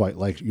else quite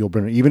like Yul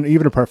Brynner.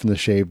 Even apart from the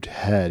shaved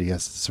head, he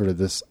has sort of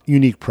this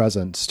unique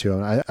presence to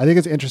him. I think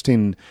it's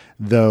interesting,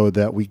 though,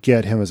 that we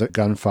get him as a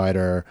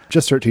gunfighter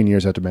just 13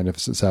 years after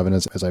Magnificent Seven,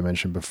 as I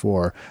mentioned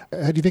before.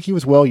 Do you think he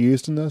was well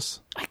used in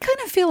this? I kind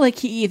of feel like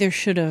he either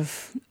should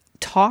have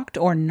talked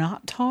or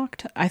not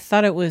talked. I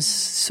thought it was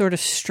sort of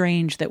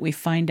strange that we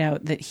find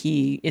out that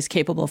he is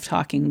capable of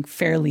talking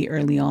fairly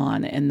early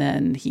on, and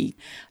then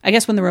I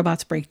guess when the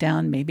robots break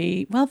down,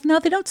 maybe, well, no,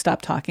 they don't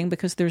stop talking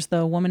because there's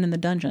the woman in the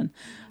dungeon.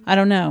 I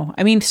don't know.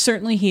 I mean,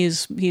 certainly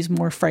he's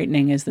more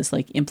frightening as this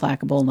like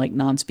implacable, like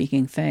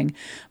non-speaking thing,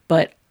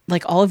 but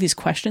like all of these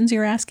questions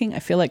you're asking, I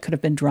feel like could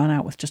have been drawn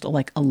out with just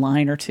a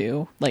line or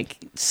two, like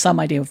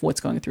some idea of what's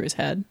going through his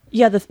head.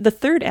 Yeah, the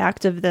third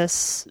act of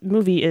this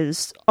movie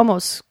is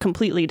almost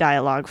completely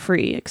dialogue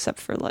free, except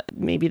for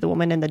maybe the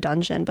woman in the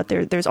dungeon, but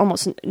there's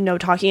almost no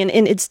talking.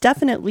 And it's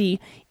definitely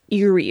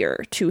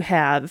eerier to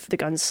have the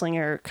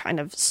gunslinger kind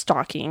of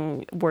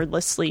stalking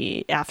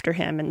wordlessly after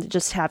him and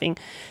just having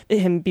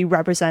him be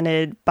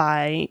represented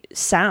by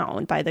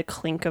sound, by the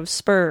clink of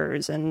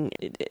spurs and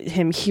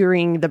him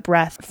hearing the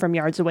breath from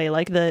yards away.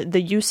 Like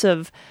the use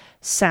of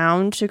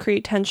sound to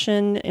create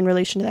tension in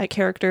relation to that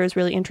character is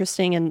really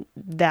interesting, and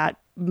that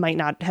might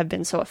not have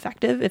been so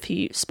effective if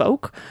he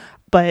spoke.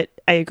 But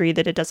I agree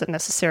that it doesn't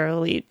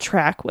necessarily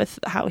track with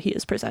how he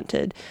is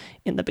presented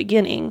in the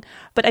beginning.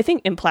 But I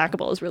think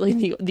implacable is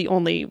really the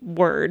only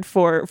word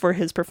for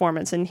his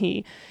performance. And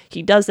he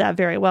does that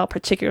very well,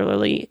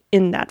 particularly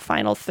in that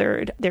final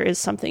third. There is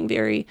something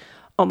very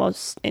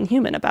almost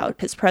inhuman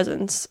about his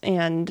presence.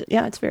 And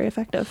yeah, it's very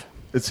effective.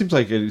 It seems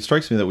like it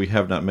strikes me that we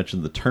have not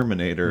mentioned the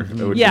Terminator,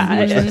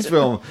 this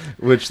film,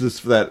 which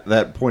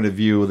that point of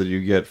view that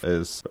you get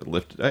is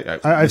lifted.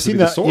 I've seen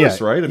that source,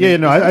 right?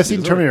 I've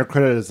seen Terminator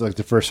credited as like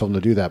the first film to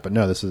do that, but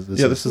no, this is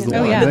the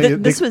one. Yeah.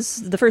 This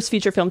was the first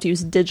feature film to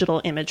use digital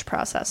image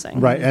processing,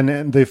 right?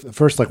 And the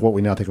first, like what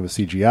we now think of as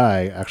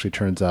CGI, actually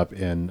turns up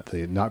in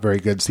the not very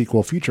good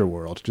sequel Future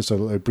World. Just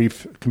a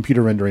brief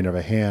computer rendering of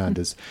a hand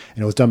and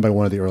it was done by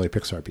one of the early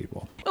Pixar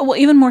people. Well,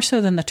 even more so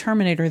than the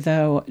Terminator,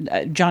 though,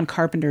 John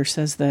Carpenter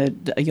says that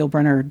Yul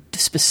Brynner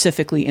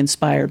specifically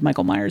inspired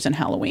Michael Myers in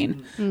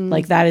Halloween.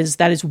 Like that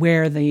is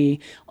where the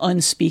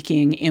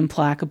unspeaking,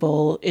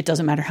 implacable, it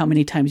doesn't matter how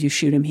many times you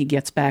shoot him, he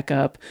gets back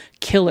up,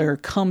 killer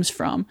comes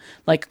from.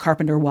 Like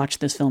Carpenter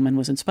watched this film and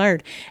was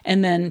inspired.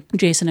 And then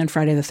Jason and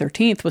Friday the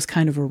 13th was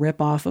kind of a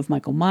ripoff of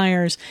Michael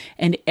Myers,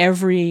 and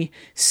every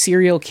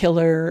serial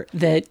killer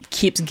that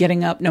keeps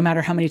getting up, no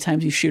matter how many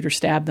times you shoot or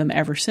stab them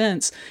ever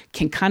since,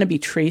 can kind of be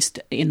traced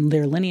in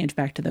their lineage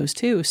back to those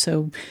two.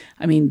 So,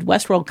 I mean,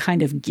 Westworld kind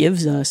kind of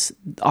gives us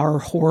our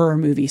horror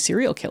movie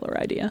serial killer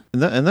idea.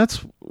 And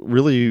that's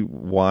really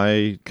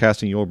why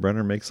casting Yul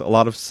Brynner makes a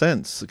lot of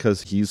sense,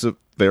 because he's a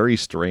very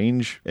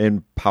strange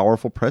and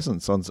powerful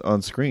presence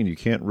on screen. You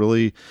can't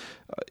really,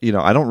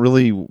 I don't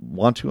really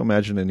want to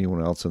imagine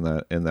anyone else in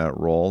that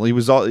role. He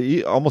was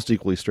almost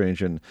equally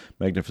strange in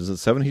Magnificent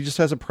Seven. He just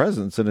has a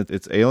presence, and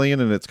it's alien,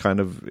 and it's kind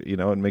of,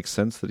 it makes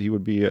sense that he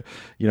would be a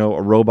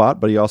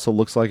robot, but he also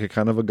looks like a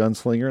kind of a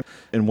gunslinger.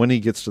 And when he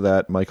gets to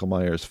that Michael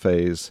Myers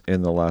phase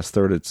in the last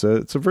third, it's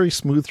a very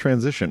smooth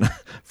transition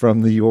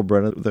from the Yul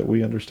Brynner that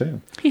we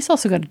understand. He's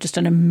also got just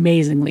an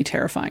amazingly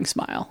terrifying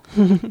smile.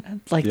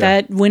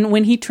 That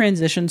when he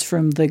transitions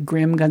from the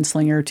grim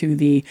gunslinger to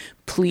the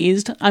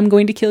pleased, I'm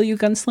going to kill you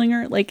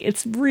gunslinger,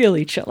 it's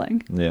really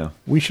chilling. Yeah.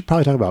 We should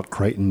probably talk about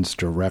Crichton's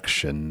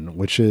direction,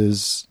 which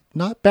is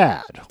not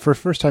bad. For a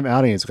first-time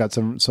outing, it's got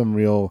some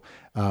real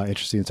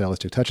interesting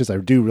stylistic touches. I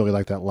do really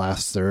like that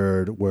last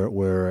third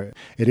where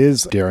it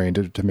is daring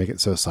to make it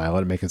so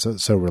silent, make it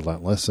so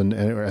relentless, and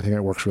I think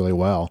it works really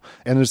well.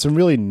 And there's some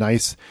really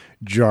nice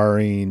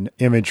jarring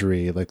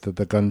imagery, like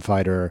the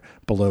gunfighter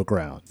below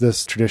ground.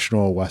 This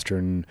traditional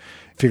Western,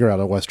 figure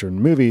out of Western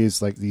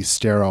movies, like these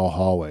sterile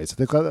hallways. I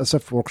think that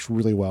stuff works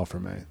really well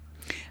for me.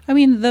 I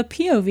mean, the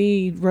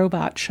POV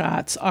robot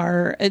shots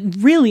are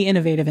really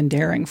innovative and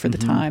daring for the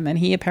time, and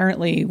he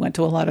apparently went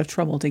to a lot of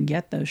trouble to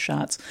get those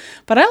shots.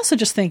 But I also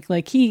just think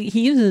he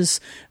uses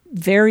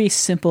very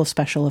simple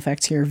special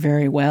effects here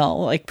very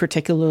well,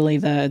 particularly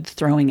the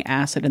throwing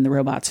acid in the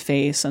robot's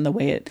face and the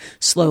way it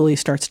slowly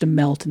starts to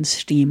melt and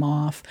steam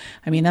off.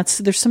 I mean,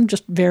 there's some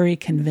just very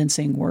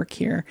convincing work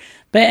here.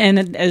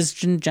 And as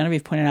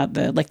Genevieve pointed out,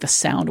 the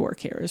sound work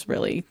here is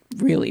really,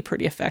 really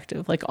pretty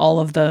effective. All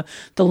of the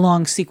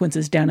long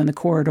sequences down in the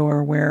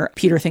corridor where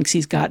Peter thinks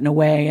he's gotten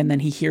away and then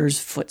he hears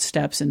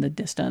footsteps in the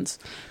distance.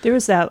 There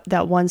was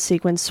that one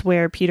sequence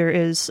where Peter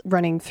is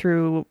running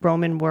through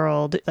Roman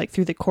World,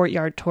 through the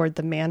courtyard toward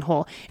the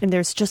manhole, and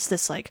there's just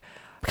this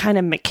kind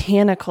of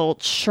mechanical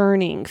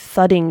churning,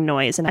 thudding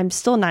noise, and I'm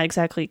still not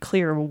exactly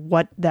clear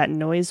what that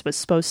noise was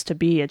supposed to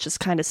be. It just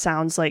kind of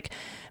sounds like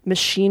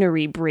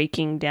machinery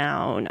breaking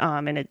down,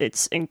 and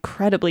it's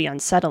incredibly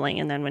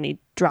unsettling. And then when he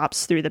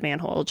drops through the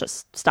manhole, it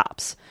just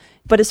stops.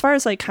 But as far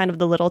as kind of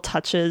the little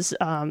touches,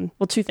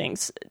 two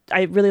things.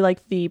 I really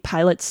like the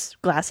pilot's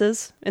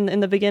glasses in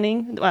the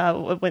beginning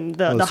when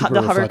the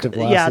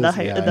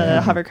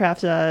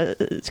hovercraft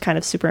kind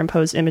of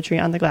superimposed imagery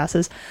on the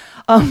glasses,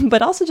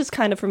 but also just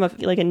kind of from a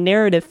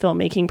narrative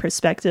filmmaking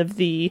perspective,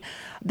 the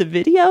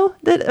video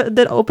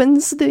that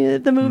opens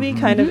the movie,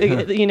 kind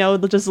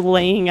of just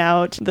laying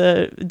out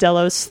the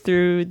Delos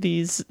through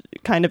these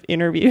kind of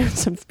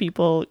interviews of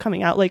people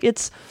coming out.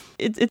 It's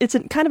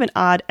kind of an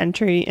odd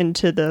entry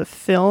into the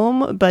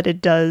film, but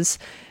it does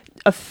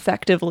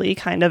effectively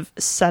kind of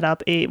set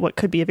up what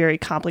could be a very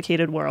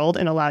complicated world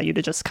and allow you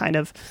to just kind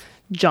of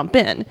jump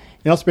in.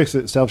 It also makes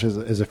it established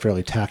as a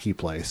fairly tacky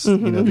place.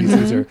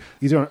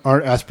 These aren't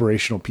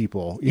aspirational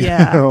people.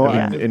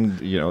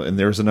 And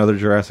there's another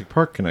Jurassic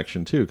Park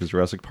connection too, because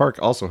Jurassic Park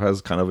also has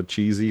kind of a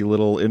cheesy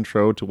little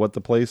intro to what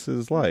the place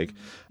is like.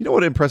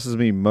 What impresses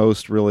me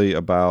most really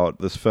about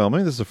this film, I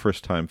mean, this is a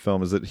first-time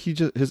film, is that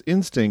his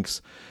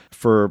instincts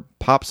for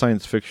pop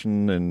science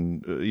fiction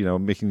and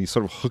making these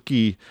sort of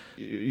hooky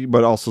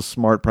but also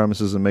smart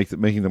premises and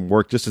making them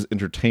work just as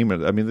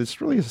entertainment. I mean,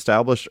 it's really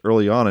established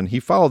early on, and he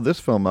followed this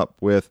film up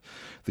with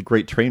The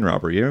Great Train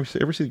Robbery. You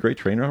ever see The Great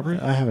Train Robbery?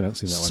 I haven't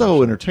seen that one.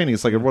 So entertaining.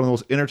 It's like one of the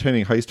most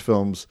entertaining heist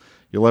films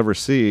you'll ever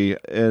see,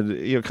 and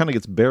it kind of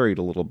gets buried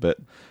a little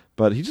bit.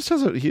 But he just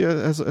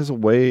has a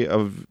way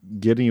of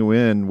getting you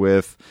in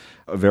with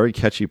a very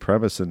catchy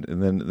premise and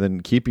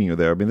then keeping you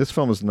there. I mean, this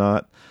film is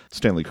not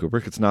Stanley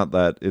Kubrick. It's not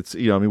that. It's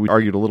we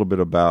argued a little bit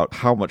about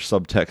how much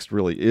subtext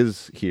really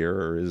is here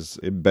or is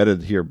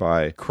embedded here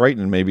by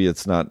Crichton. Maybe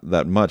it's not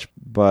that much,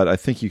 but I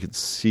think you can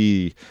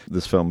see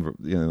this film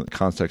in the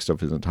context of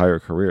his entire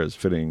career is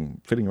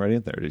fitting right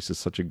in there. He's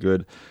just such a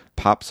good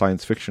pop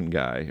science fiction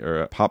guy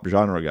or a pop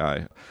genre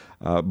guy.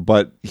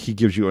 But he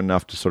gives you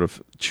enough to sort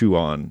of chew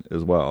on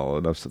as well,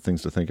 enough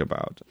things to think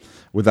about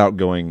without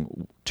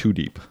going too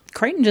deep.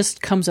 Crichton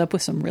just comes up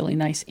with some really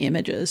nice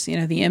images.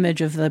 The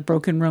image of the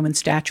broken Roman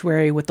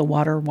statuary with the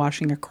water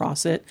washing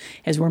across it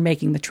as we're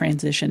making the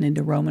transition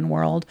into Roman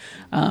world.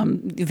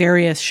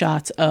 Various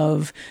shots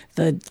of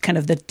the kind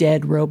of the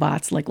dead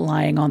robots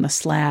lying on the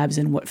slabs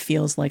in what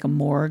feels like a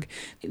morgue.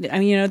 I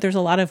mean, there's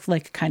a lot of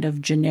kind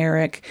of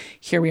generic,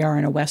 here we are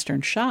in a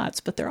Western shots,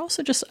 but there are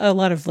also just a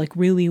lot of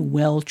really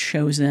well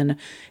chosen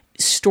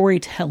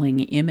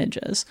storytelling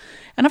images.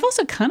 And I've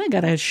also kind of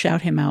got to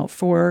shout him out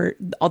for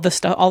all the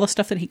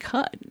stuff that he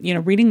cut.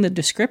 Reading the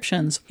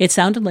descriptions, it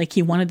sounded like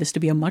he wanted this to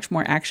be a much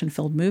more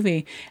action-filled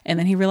movie, and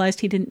then he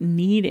realized he didn't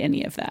need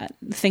any of that.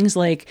 Things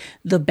like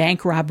the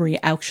bank robbery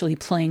actually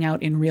playing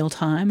out in real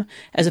time,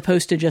 as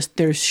opposed to just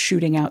there's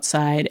shooting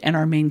outside and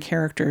our main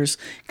characters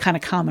kind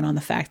of comment on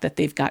the fact that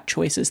they've got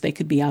choices. They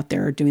could be out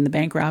there doing the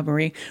bank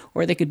robbery,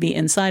 or they could be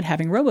inside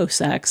having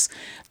robo-sex.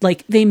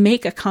 They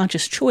make a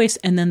conscious choice,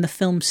 and then the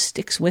film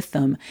sticks with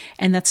them.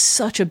 And that's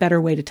such a better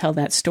way to tell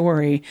that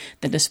story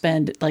than to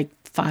spend like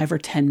 5 or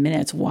 10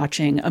 minutes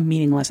watching a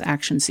meaningless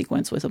action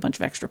sequence with a bunch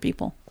of extra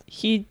people.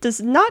 He does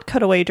not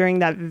cut away during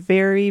that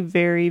very,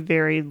 very,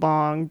 very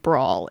long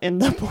brawl in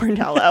the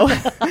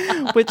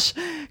Bordello, which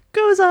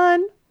goes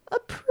on a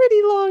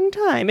pretty long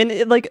time.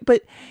 And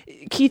but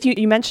Keith,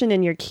 you mentioned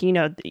in your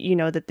keynote,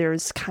 that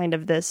there's kind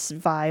of this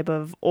vibe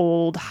of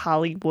old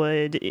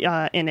Hollywood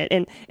in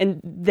it.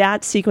 And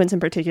that sequence in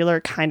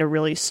particular kind of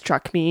really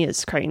struck me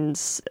as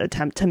Crichton's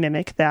attempt to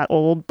mimic that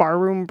old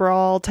barroom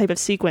brawl type of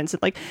sequence.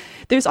 And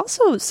there's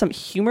also some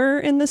humor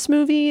in this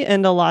movie,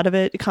 and a lot of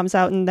it comes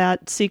out in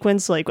that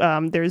sequence.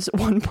 There's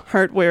one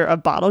part where a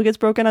bottle gets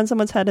broken on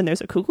someone's head and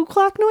there's a cuckoo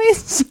clock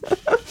noise,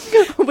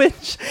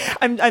 which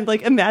I'm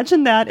like,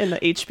 imagine that in the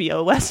HBO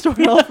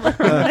Westworld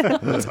for a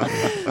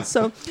minute.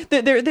 So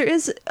there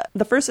is,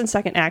 the first and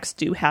second acts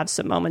do have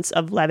some moments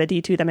of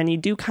levity to them, and you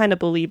do kind of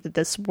believe that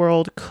this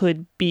world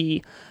could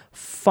be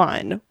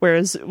fun.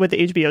 Whereas with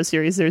the HBO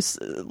series, there's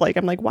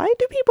I'm like, why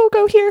do people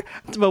go here?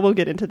 But we'll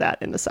get into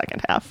that in the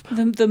second half.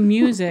 The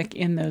music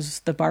in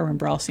the barroom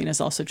brawl scene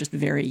is also just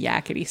very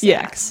yakety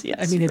sax. Yes.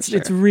 I mean,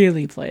 it's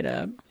really played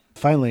up.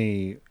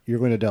 Finally, you're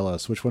going to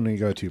Delos. Which one do you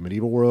go to?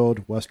 Medieval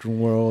world,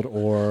 Western world,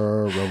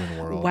 or Roman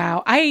world?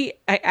 Wow. I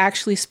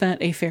actually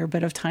spent a fair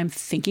bit of time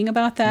thinking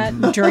about that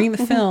during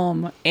the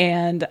film,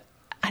 and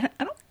I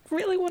don't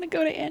really want to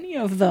go to any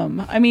of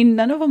them. I mean,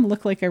 none of them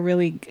look like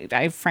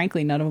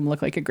frankly, none of them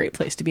look like a great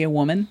place to be a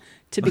woman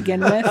to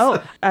begin with.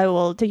 Oh, I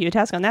will take you to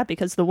task on that,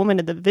 because the woman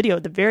in the video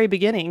at the very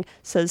beginning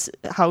says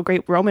how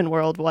great Roman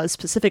world was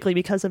specifically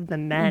because of the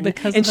men.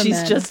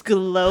 She's just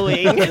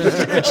glowing.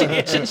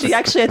 she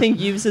actually, I think,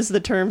 uses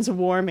the terms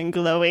warm and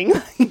glowing.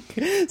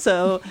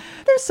 So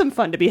there's some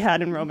fun to be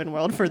had in Roman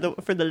world for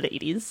the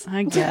ladies.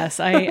 I guess.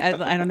 I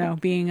don't know.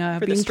 Being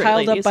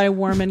piled up by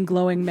warm and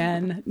glowing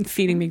men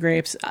feeding me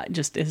grapes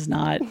just is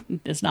not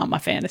my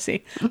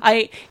fantasy.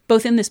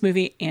 Both in this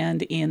movie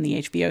and in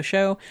the HBO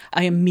show,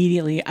 I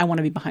want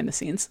to be behind the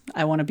scenes.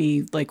 I want to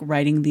be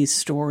writing these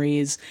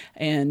stories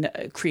and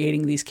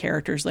creating these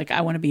characters.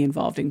 I want to be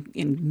involved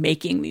in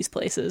making these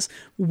places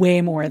way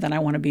more than I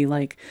want to be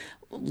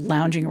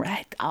lounging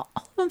around. All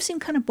of them seem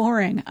kind of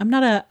boring. I'm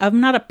not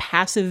a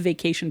passive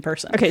vacation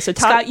person. Okay, so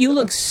Scott, you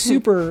look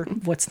super.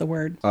 What's the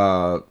word?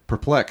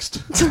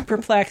 Perplexed.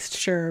 Perplexed,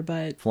 sure,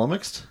 but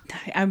flummoxed.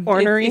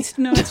 Ornery.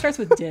 It starts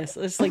with dis.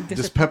 It's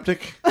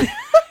dyspeptic.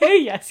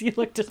 Yes, you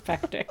look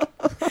dyspeptic.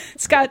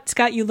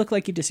 Scott, you look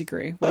like you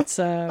disagree. What's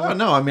Oh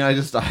no, I mean, I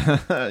just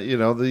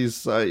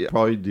these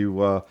probably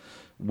do.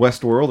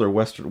 Westworld or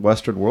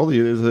Western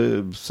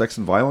world, sex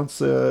and violence.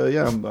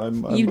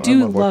 You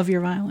do love your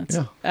violence.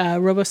 Yeah.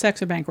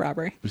 Robo-sex or bank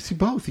robbery. You see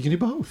both. You can do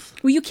both.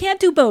 Well, you can't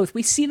do both.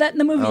 We see that in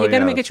the movie. You got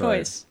to make a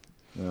choice.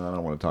 Right. No, I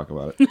don't want to talk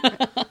about it.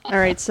 All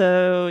right,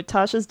 so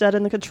Tasha's dead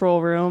in the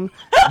control room.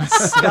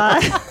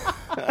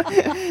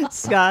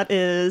 Scott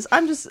is.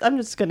 I'm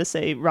just gonna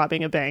say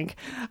robbing a bank.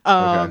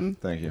 Okay,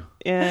 thank you.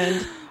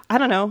 And I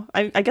don't know.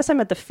 I guess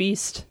I'm at the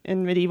feast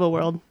in medieval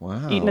world.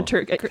 Wow. Eating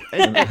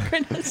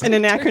an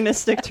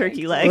anachronistic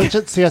turkey leg.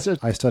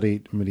 I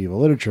studied medieval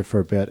literature for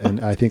a bit,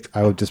 and I think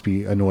I would just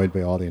be annoyed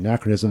by all the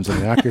anachronisms and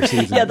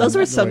inaccuracies. Those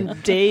were some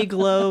day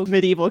glow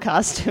medieval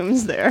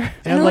costumes there.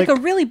 And a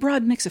really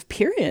broad mix of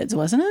periods,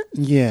 wasn't it?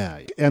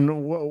 Yeah. And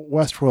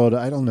Westworld,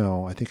 I don't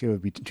know. I think it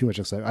would be too much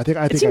excitement. I think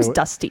it seems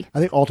dusty. I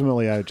think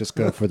ultimately I would just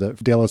go for the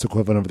Delos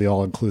equivalent of the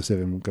all-inclusive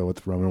and go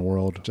with Roman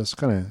world. Just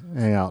kind of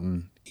hang out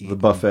and the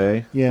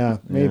buffet. Yeah,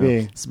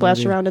 maybe.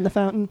 Splash around in the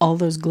fountain. All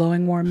those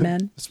glowing warm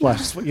men.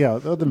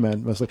 The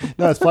men mostly.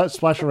 No,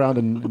 splash around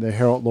in the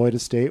Harold Lloyd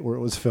estate where it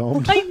was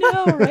filmed. I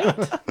know,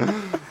 right?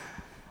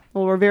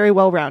 Well, we're very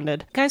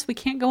well-rounded. Guys, we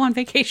can't go on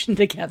vacation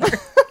together.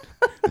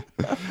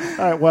 All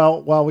right,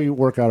 well, while we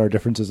work out our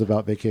differences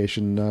about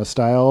vacation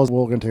styles,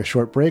 we're going to take a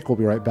short break. We'll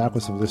be right back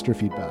with some listener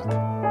feedback.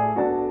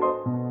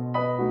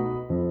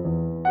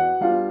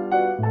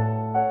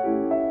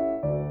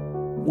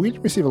 We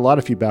didn't receive a lot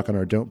of feedback on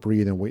our Don't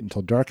Breathe and Wait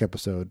Until Dark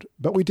episode,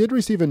 but we did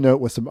receive a note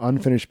with some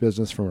unfinished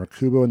business from our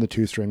Kubo and the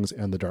Two Strings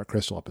and the Dark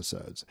Crystal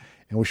episodes.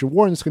 And we should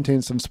warn this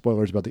contains some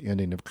spoilers about the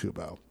ending of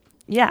Kubo.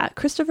 Yeah,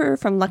 Christopher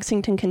from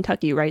Lexington,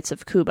 Kentucky writes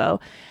of Kubo.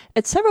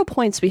 At several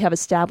points we have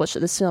established that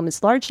this film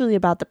is largely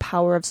about the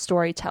power of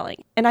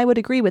storytelling, and I would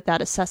agree with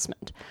that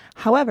assessment.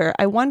 However,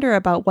 I wonder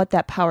about what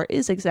that power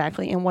is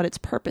exactly and what its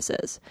purpose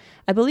is.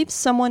 I believe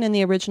someone in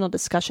the original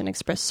discussion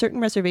expressed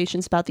certain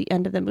reservations about the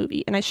end of the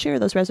movie, and I share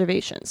those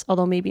reservations,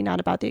 although maybe not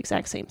about the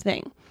exact same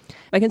thing.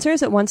 My concern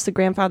is that once the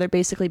grandfather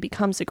basically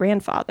becomes the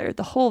grandfather,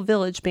 the whole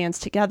village bands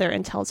together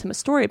and tells him a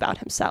story about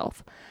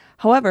himself.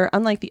 However,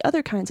 unlike the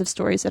other kinds of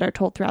stories that are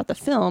told throughout the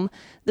film,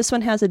 this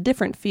one has a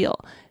different feel,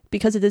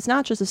 because it is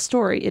not just a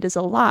story, it is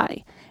a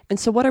lie. And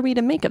so what are we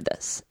to make of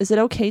this? Is it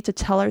okay to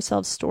tell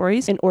ourselves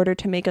stories in order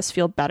to make us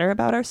feel better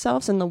about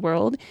ourselves and the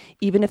world,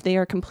 even if they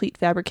are complete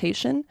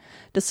fabrication?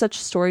 Does such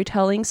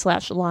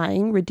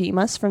storytelling/lying redeem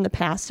us from the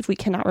past if we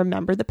cannot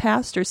remember the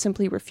past or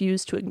simply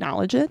refuse to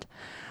acknowledge it?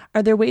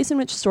 Are there ways in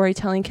which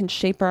storytelling can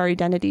shape our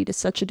identity to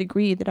such a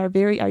degree that our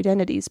very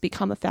identities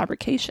become a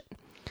fabrication?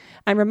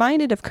 I'm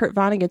reminded of Kurt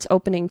Vonnegut's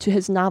opening to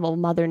his novel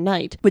Mother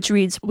Night, which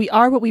reads, "We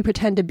are what we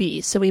pretend to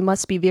be, so we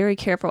must be very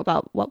careful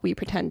about what we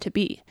pretend to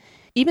be."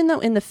 Even though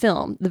in the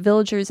film, the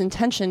villagers'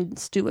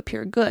 intentions do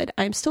appear good,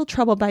 I am still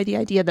troubled by the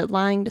idea that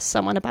lying to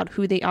someone about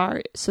who they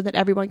are so that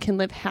everyone can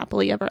live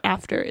happily ever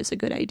after is a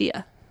good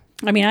idea.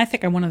 I mean, I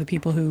think I'm one of the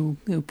people who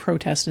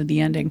protested the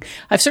ending.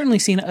 I've certainly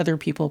seen other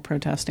people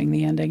protesting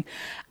the ending.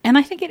 And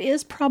I think it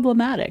is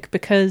problematic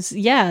because,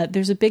 yeah,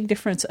 there's a big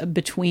difference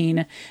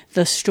between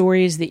the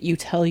stories that you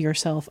tell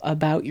yourself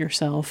about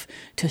yourself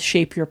to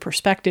shape your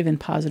perspective in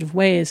positive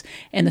ways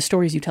and the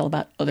stories you tell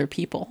about other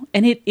people.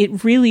 And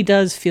it really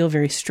does feel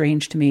very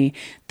strange to me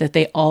that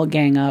they all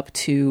gang up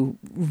to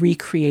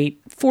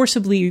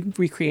forcibly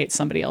recreate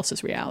somebody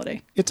else's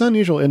reality. It's an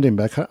unusual ending,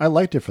 but I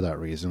liked it for that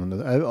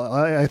reason.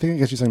 I think it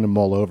gives you something to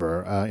mull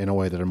over in a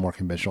way that a more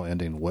conventional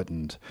ending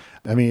wouldn't.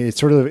 I mean, it's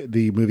sort of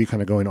the movie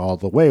kind of going all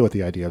the way with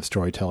the idea of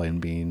storytelling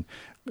being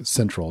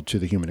central to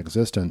the human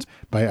existence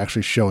by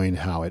actually showing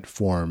how it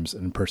forms a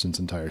person's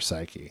entire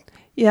psyche.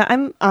 Yeah,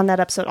 I'm on that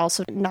episode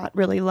also not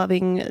really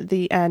loving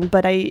the end,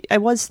 but I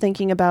was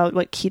thinking about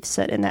what Keith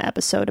said in that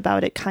episode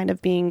about it kind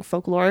of being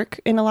folkloric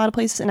in a lot of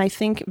places, and I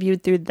think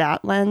viewed through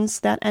that lens,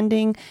 that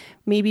ending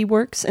maybe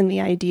works in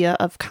the idea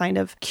of kind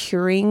of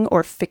curing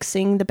or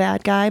fixing the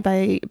bad guy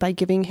by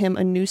giving him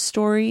a new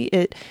story.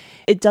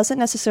 It doesn't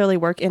necessarily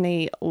work in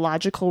a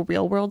logical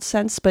real world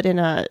sense, but in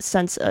a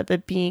sense of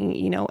it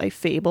being, a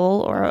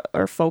fable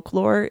or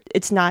folklore,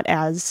 it's not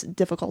as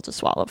difficult to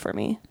swallow for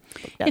me.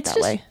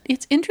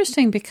 It's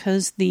interesting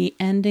because the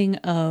ending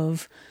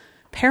of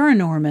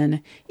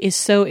Paranorman is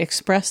so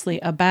expressly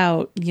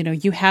about,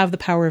 you have the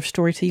power of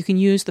storytelling. You can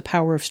use the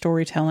power of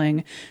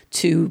storytelling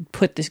to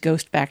put this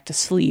ghost back to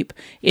sleep.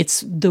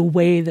 It's the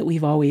way that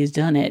we've always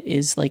done it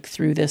is like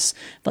through this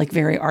like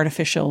very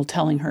artificial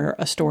telling her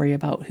a story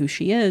about who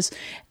she is.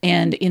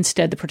 And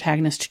instead the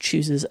protagonist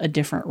chooses a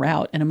different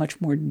route and a much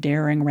more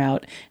daring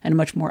route and a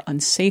much more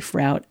unsafe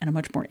route and a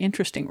much more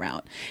interesting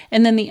route.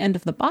 And then the end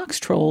of the Box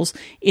Trolls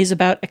is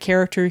about a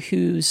character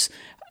who's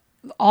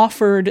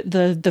offered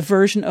the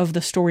version of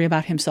the story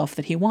about himself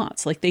that he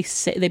wants. Like they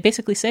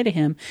basically say to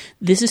him,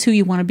 this is who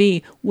you want to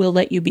be. We'll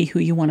let you be who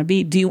you want to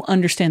be. Do you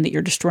understand that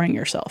you're destroying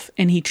yourself?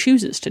 And he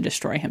chooses to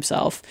destroy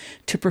himself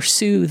to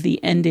pursue the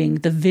ending,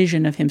 the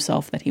vision of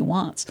himself that he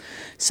wants.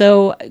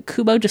 So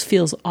Kubo just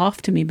feels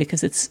off to me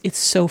because it's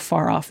so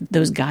far off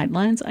those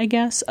guidelines, I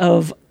guess,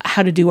 of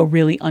how to do a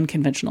really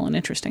unconventional and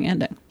interesting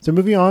ending. So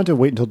moving on to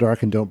Wait Until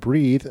Dark and Don't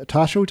Breathe,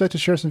 Tasha, would you like to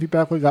share some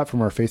feedback we got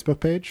from our Facebook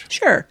page?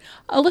 Sure.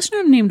 A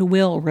listener named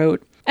Will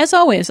wrote, "As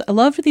always, I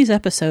loved these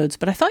episodes,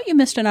 but I thought you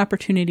missed an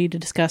opportunity to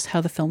discuss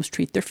how the films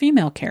treat their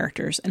female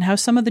characters and how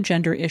some of the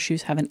gender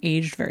issues haven't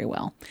aged very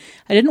well.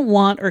 I didn't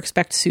want or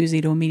expect Susie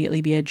to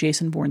immediately be a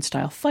Jason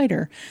Bourne-style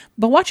fighter,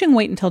 but watching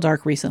Wait Until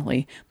Dark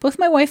recently, both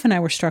my wife and I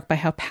were struck by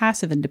how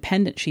passive and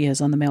dependent she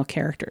is on the male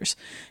characters.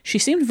 She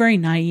seemed very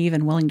naive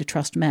and willing to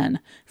trust men,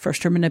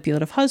 first her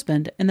manipulative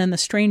husband, and then the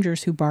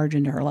strangers who barge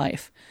into her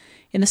life.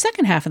 In the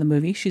second half of the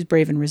movie, she's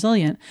brave and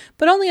resilient,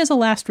 but only as a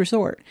last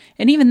resort,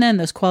 and even then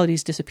those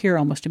qualities disappear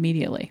almost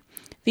immediately.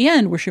 The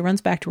end, where she runs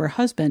back to her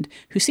husband,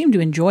 who seemed to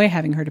enjoy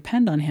having her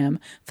depend on him,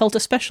 felt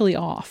especially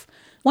off.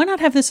 Why not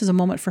have this as a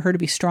moment for her to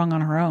be strong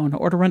on her own,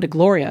 or to run to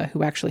Gloria,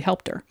 who actually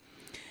helped her?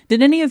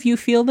 Did any of you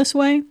feel this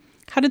way?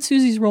 How did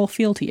Susie's role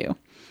feel to you?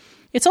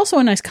 It's also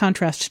a nice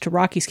contrast to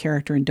Rocky's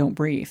character in Don't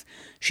Breathe.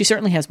 She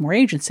certainly has more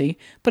agency,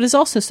 but is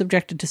also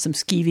subjected to some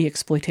skeevy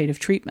exploitative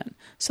treatment.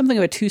 Something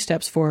of a 2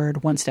 steps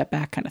forward, 1 step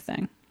back kind of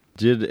thing.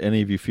 Did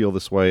any of you feel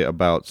this way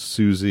about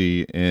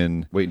Susie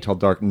in Wait Until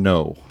Dark?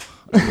 No,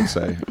 I would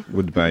say,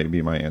 would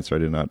be my answer.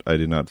 I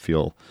did not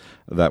feel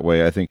that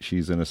way. I think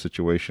she's in a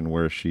situation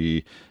where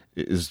she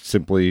is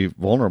simply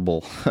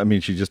vulnerable. I mean,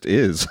 she just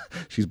is.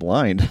 She's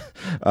blind,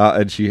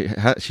 and she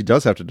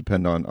does have to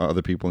depend on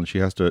other people, and she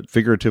has to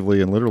figuratively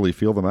and literally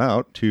feel them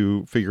out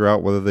to figure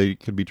out whether they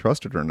can be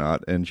trusted or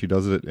not. And she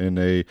does it in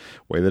a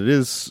way that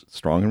is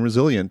strong and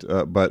resilient,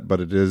 but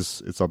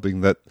it's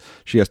something that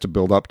she has to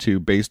build up to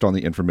based on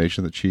the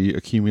information that she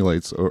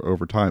accumulates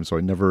over time. So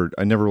I never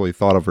really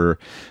thought of her,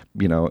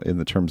 in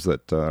the terms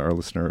that our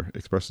listener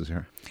expresses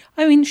here.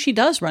 I mean, she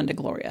does run to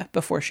Gloria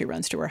before she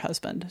runs to her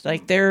husband.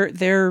 Like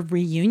their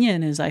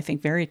reunion is, I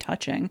think, very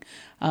touching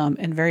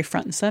and very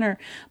front and center.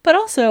 But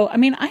also, I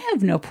mean, I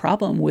have no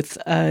problem with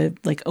a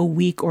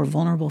weak or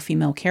vulnerable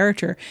female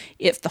character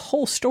if the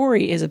whole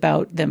story is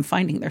about them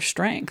finding their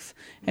strength.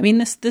 I mean,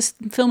 this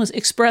film is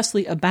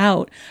expressly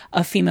about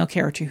a female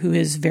character who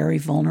is very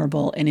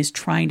vulnerable and is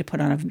trying to put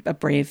on a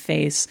brave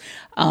face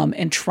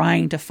and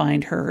trying to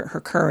find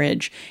her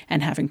courage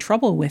and having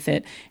trouble with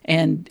it.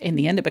 And in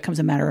the end, it becomes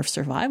a matter of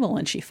survival,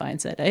 and she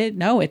finds it.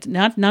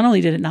 Not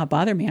only did it not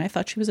bother me, I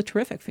thought she was a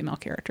terrific female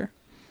character.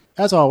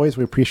 As always,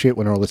 we appreciate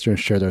when our listeners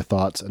share their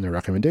thoughts and their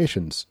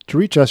recommendations. To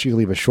reach us, you can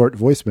leave a short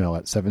voicemail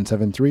at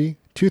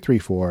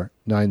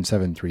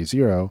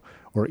 773-234-9730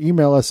 or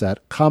email us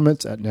at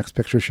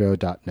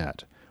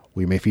comments@nextpictureshow.net.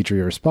 We may feature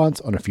your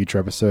response on a future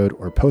episode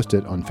or post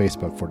it on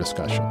Facebook for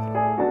discussion.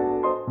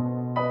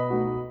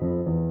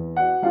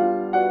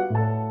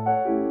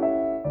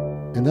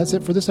 And that's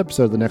it for this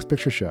episode of The Next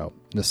Picture Show.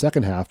 In the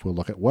second half, we'll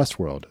look at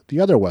Westworld, the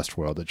other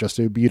Westworld that just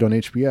debuted on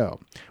HBO,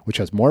 which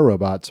has more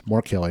robots,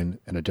 more killing,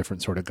 and a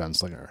different sort of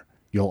gunslinger.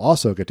 You'll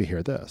also get to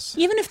hear this.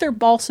 Even if they're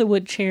balsa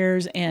wood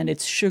chairs and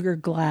it's sugar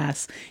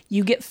glass,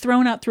 you get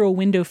thrown out through a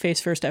window face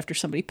first after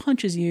somebody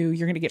punches you,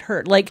 you're going to get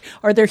hurt. Like,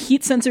 are there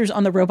heat sensors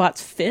on the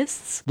robot's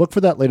fists? Look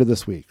for that later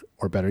this week.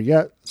 Or better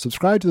yet,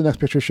 subscribe to The Next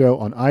Picture Show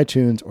on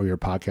iTunes or your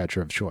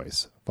podcatcher of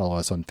choice. Follow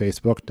us on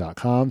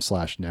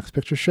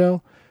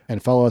Facebook.com/NextPictureShow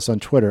and follow us on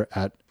Twitter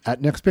at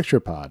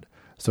NextPicturePod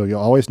so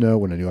you'll always know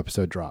when a new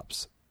episode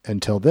drops.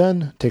 Until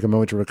then, take a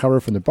moment to recover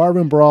from the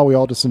barroom brawl we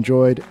all just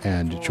enjoyed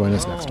and join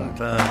us next time.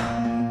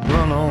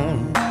 Run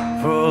on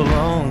for a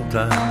long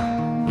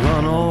time.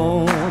 Run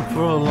on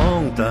for a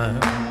long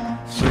time.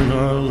 Sooner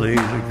or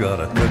later,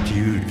 gotta cut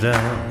you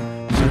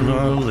down. Sooner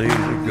or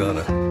later,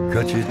 gotta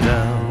cut you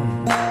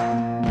down.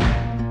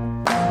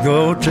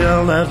 Go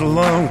tell that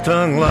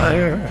long-tongued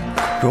liar.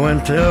 Go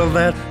and tell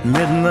that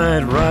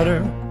midnight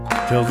rider.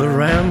 Tell the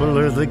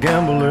rambler, the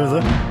gambler,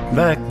 the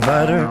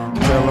backbiter.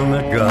 Tell him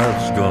that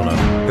God's gonna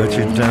cut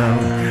you down.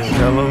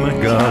 Tell him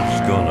that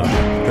God's gonna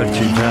cut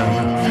you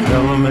down.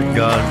 Tell him that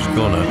God's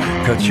gonna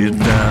cut you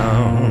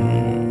down.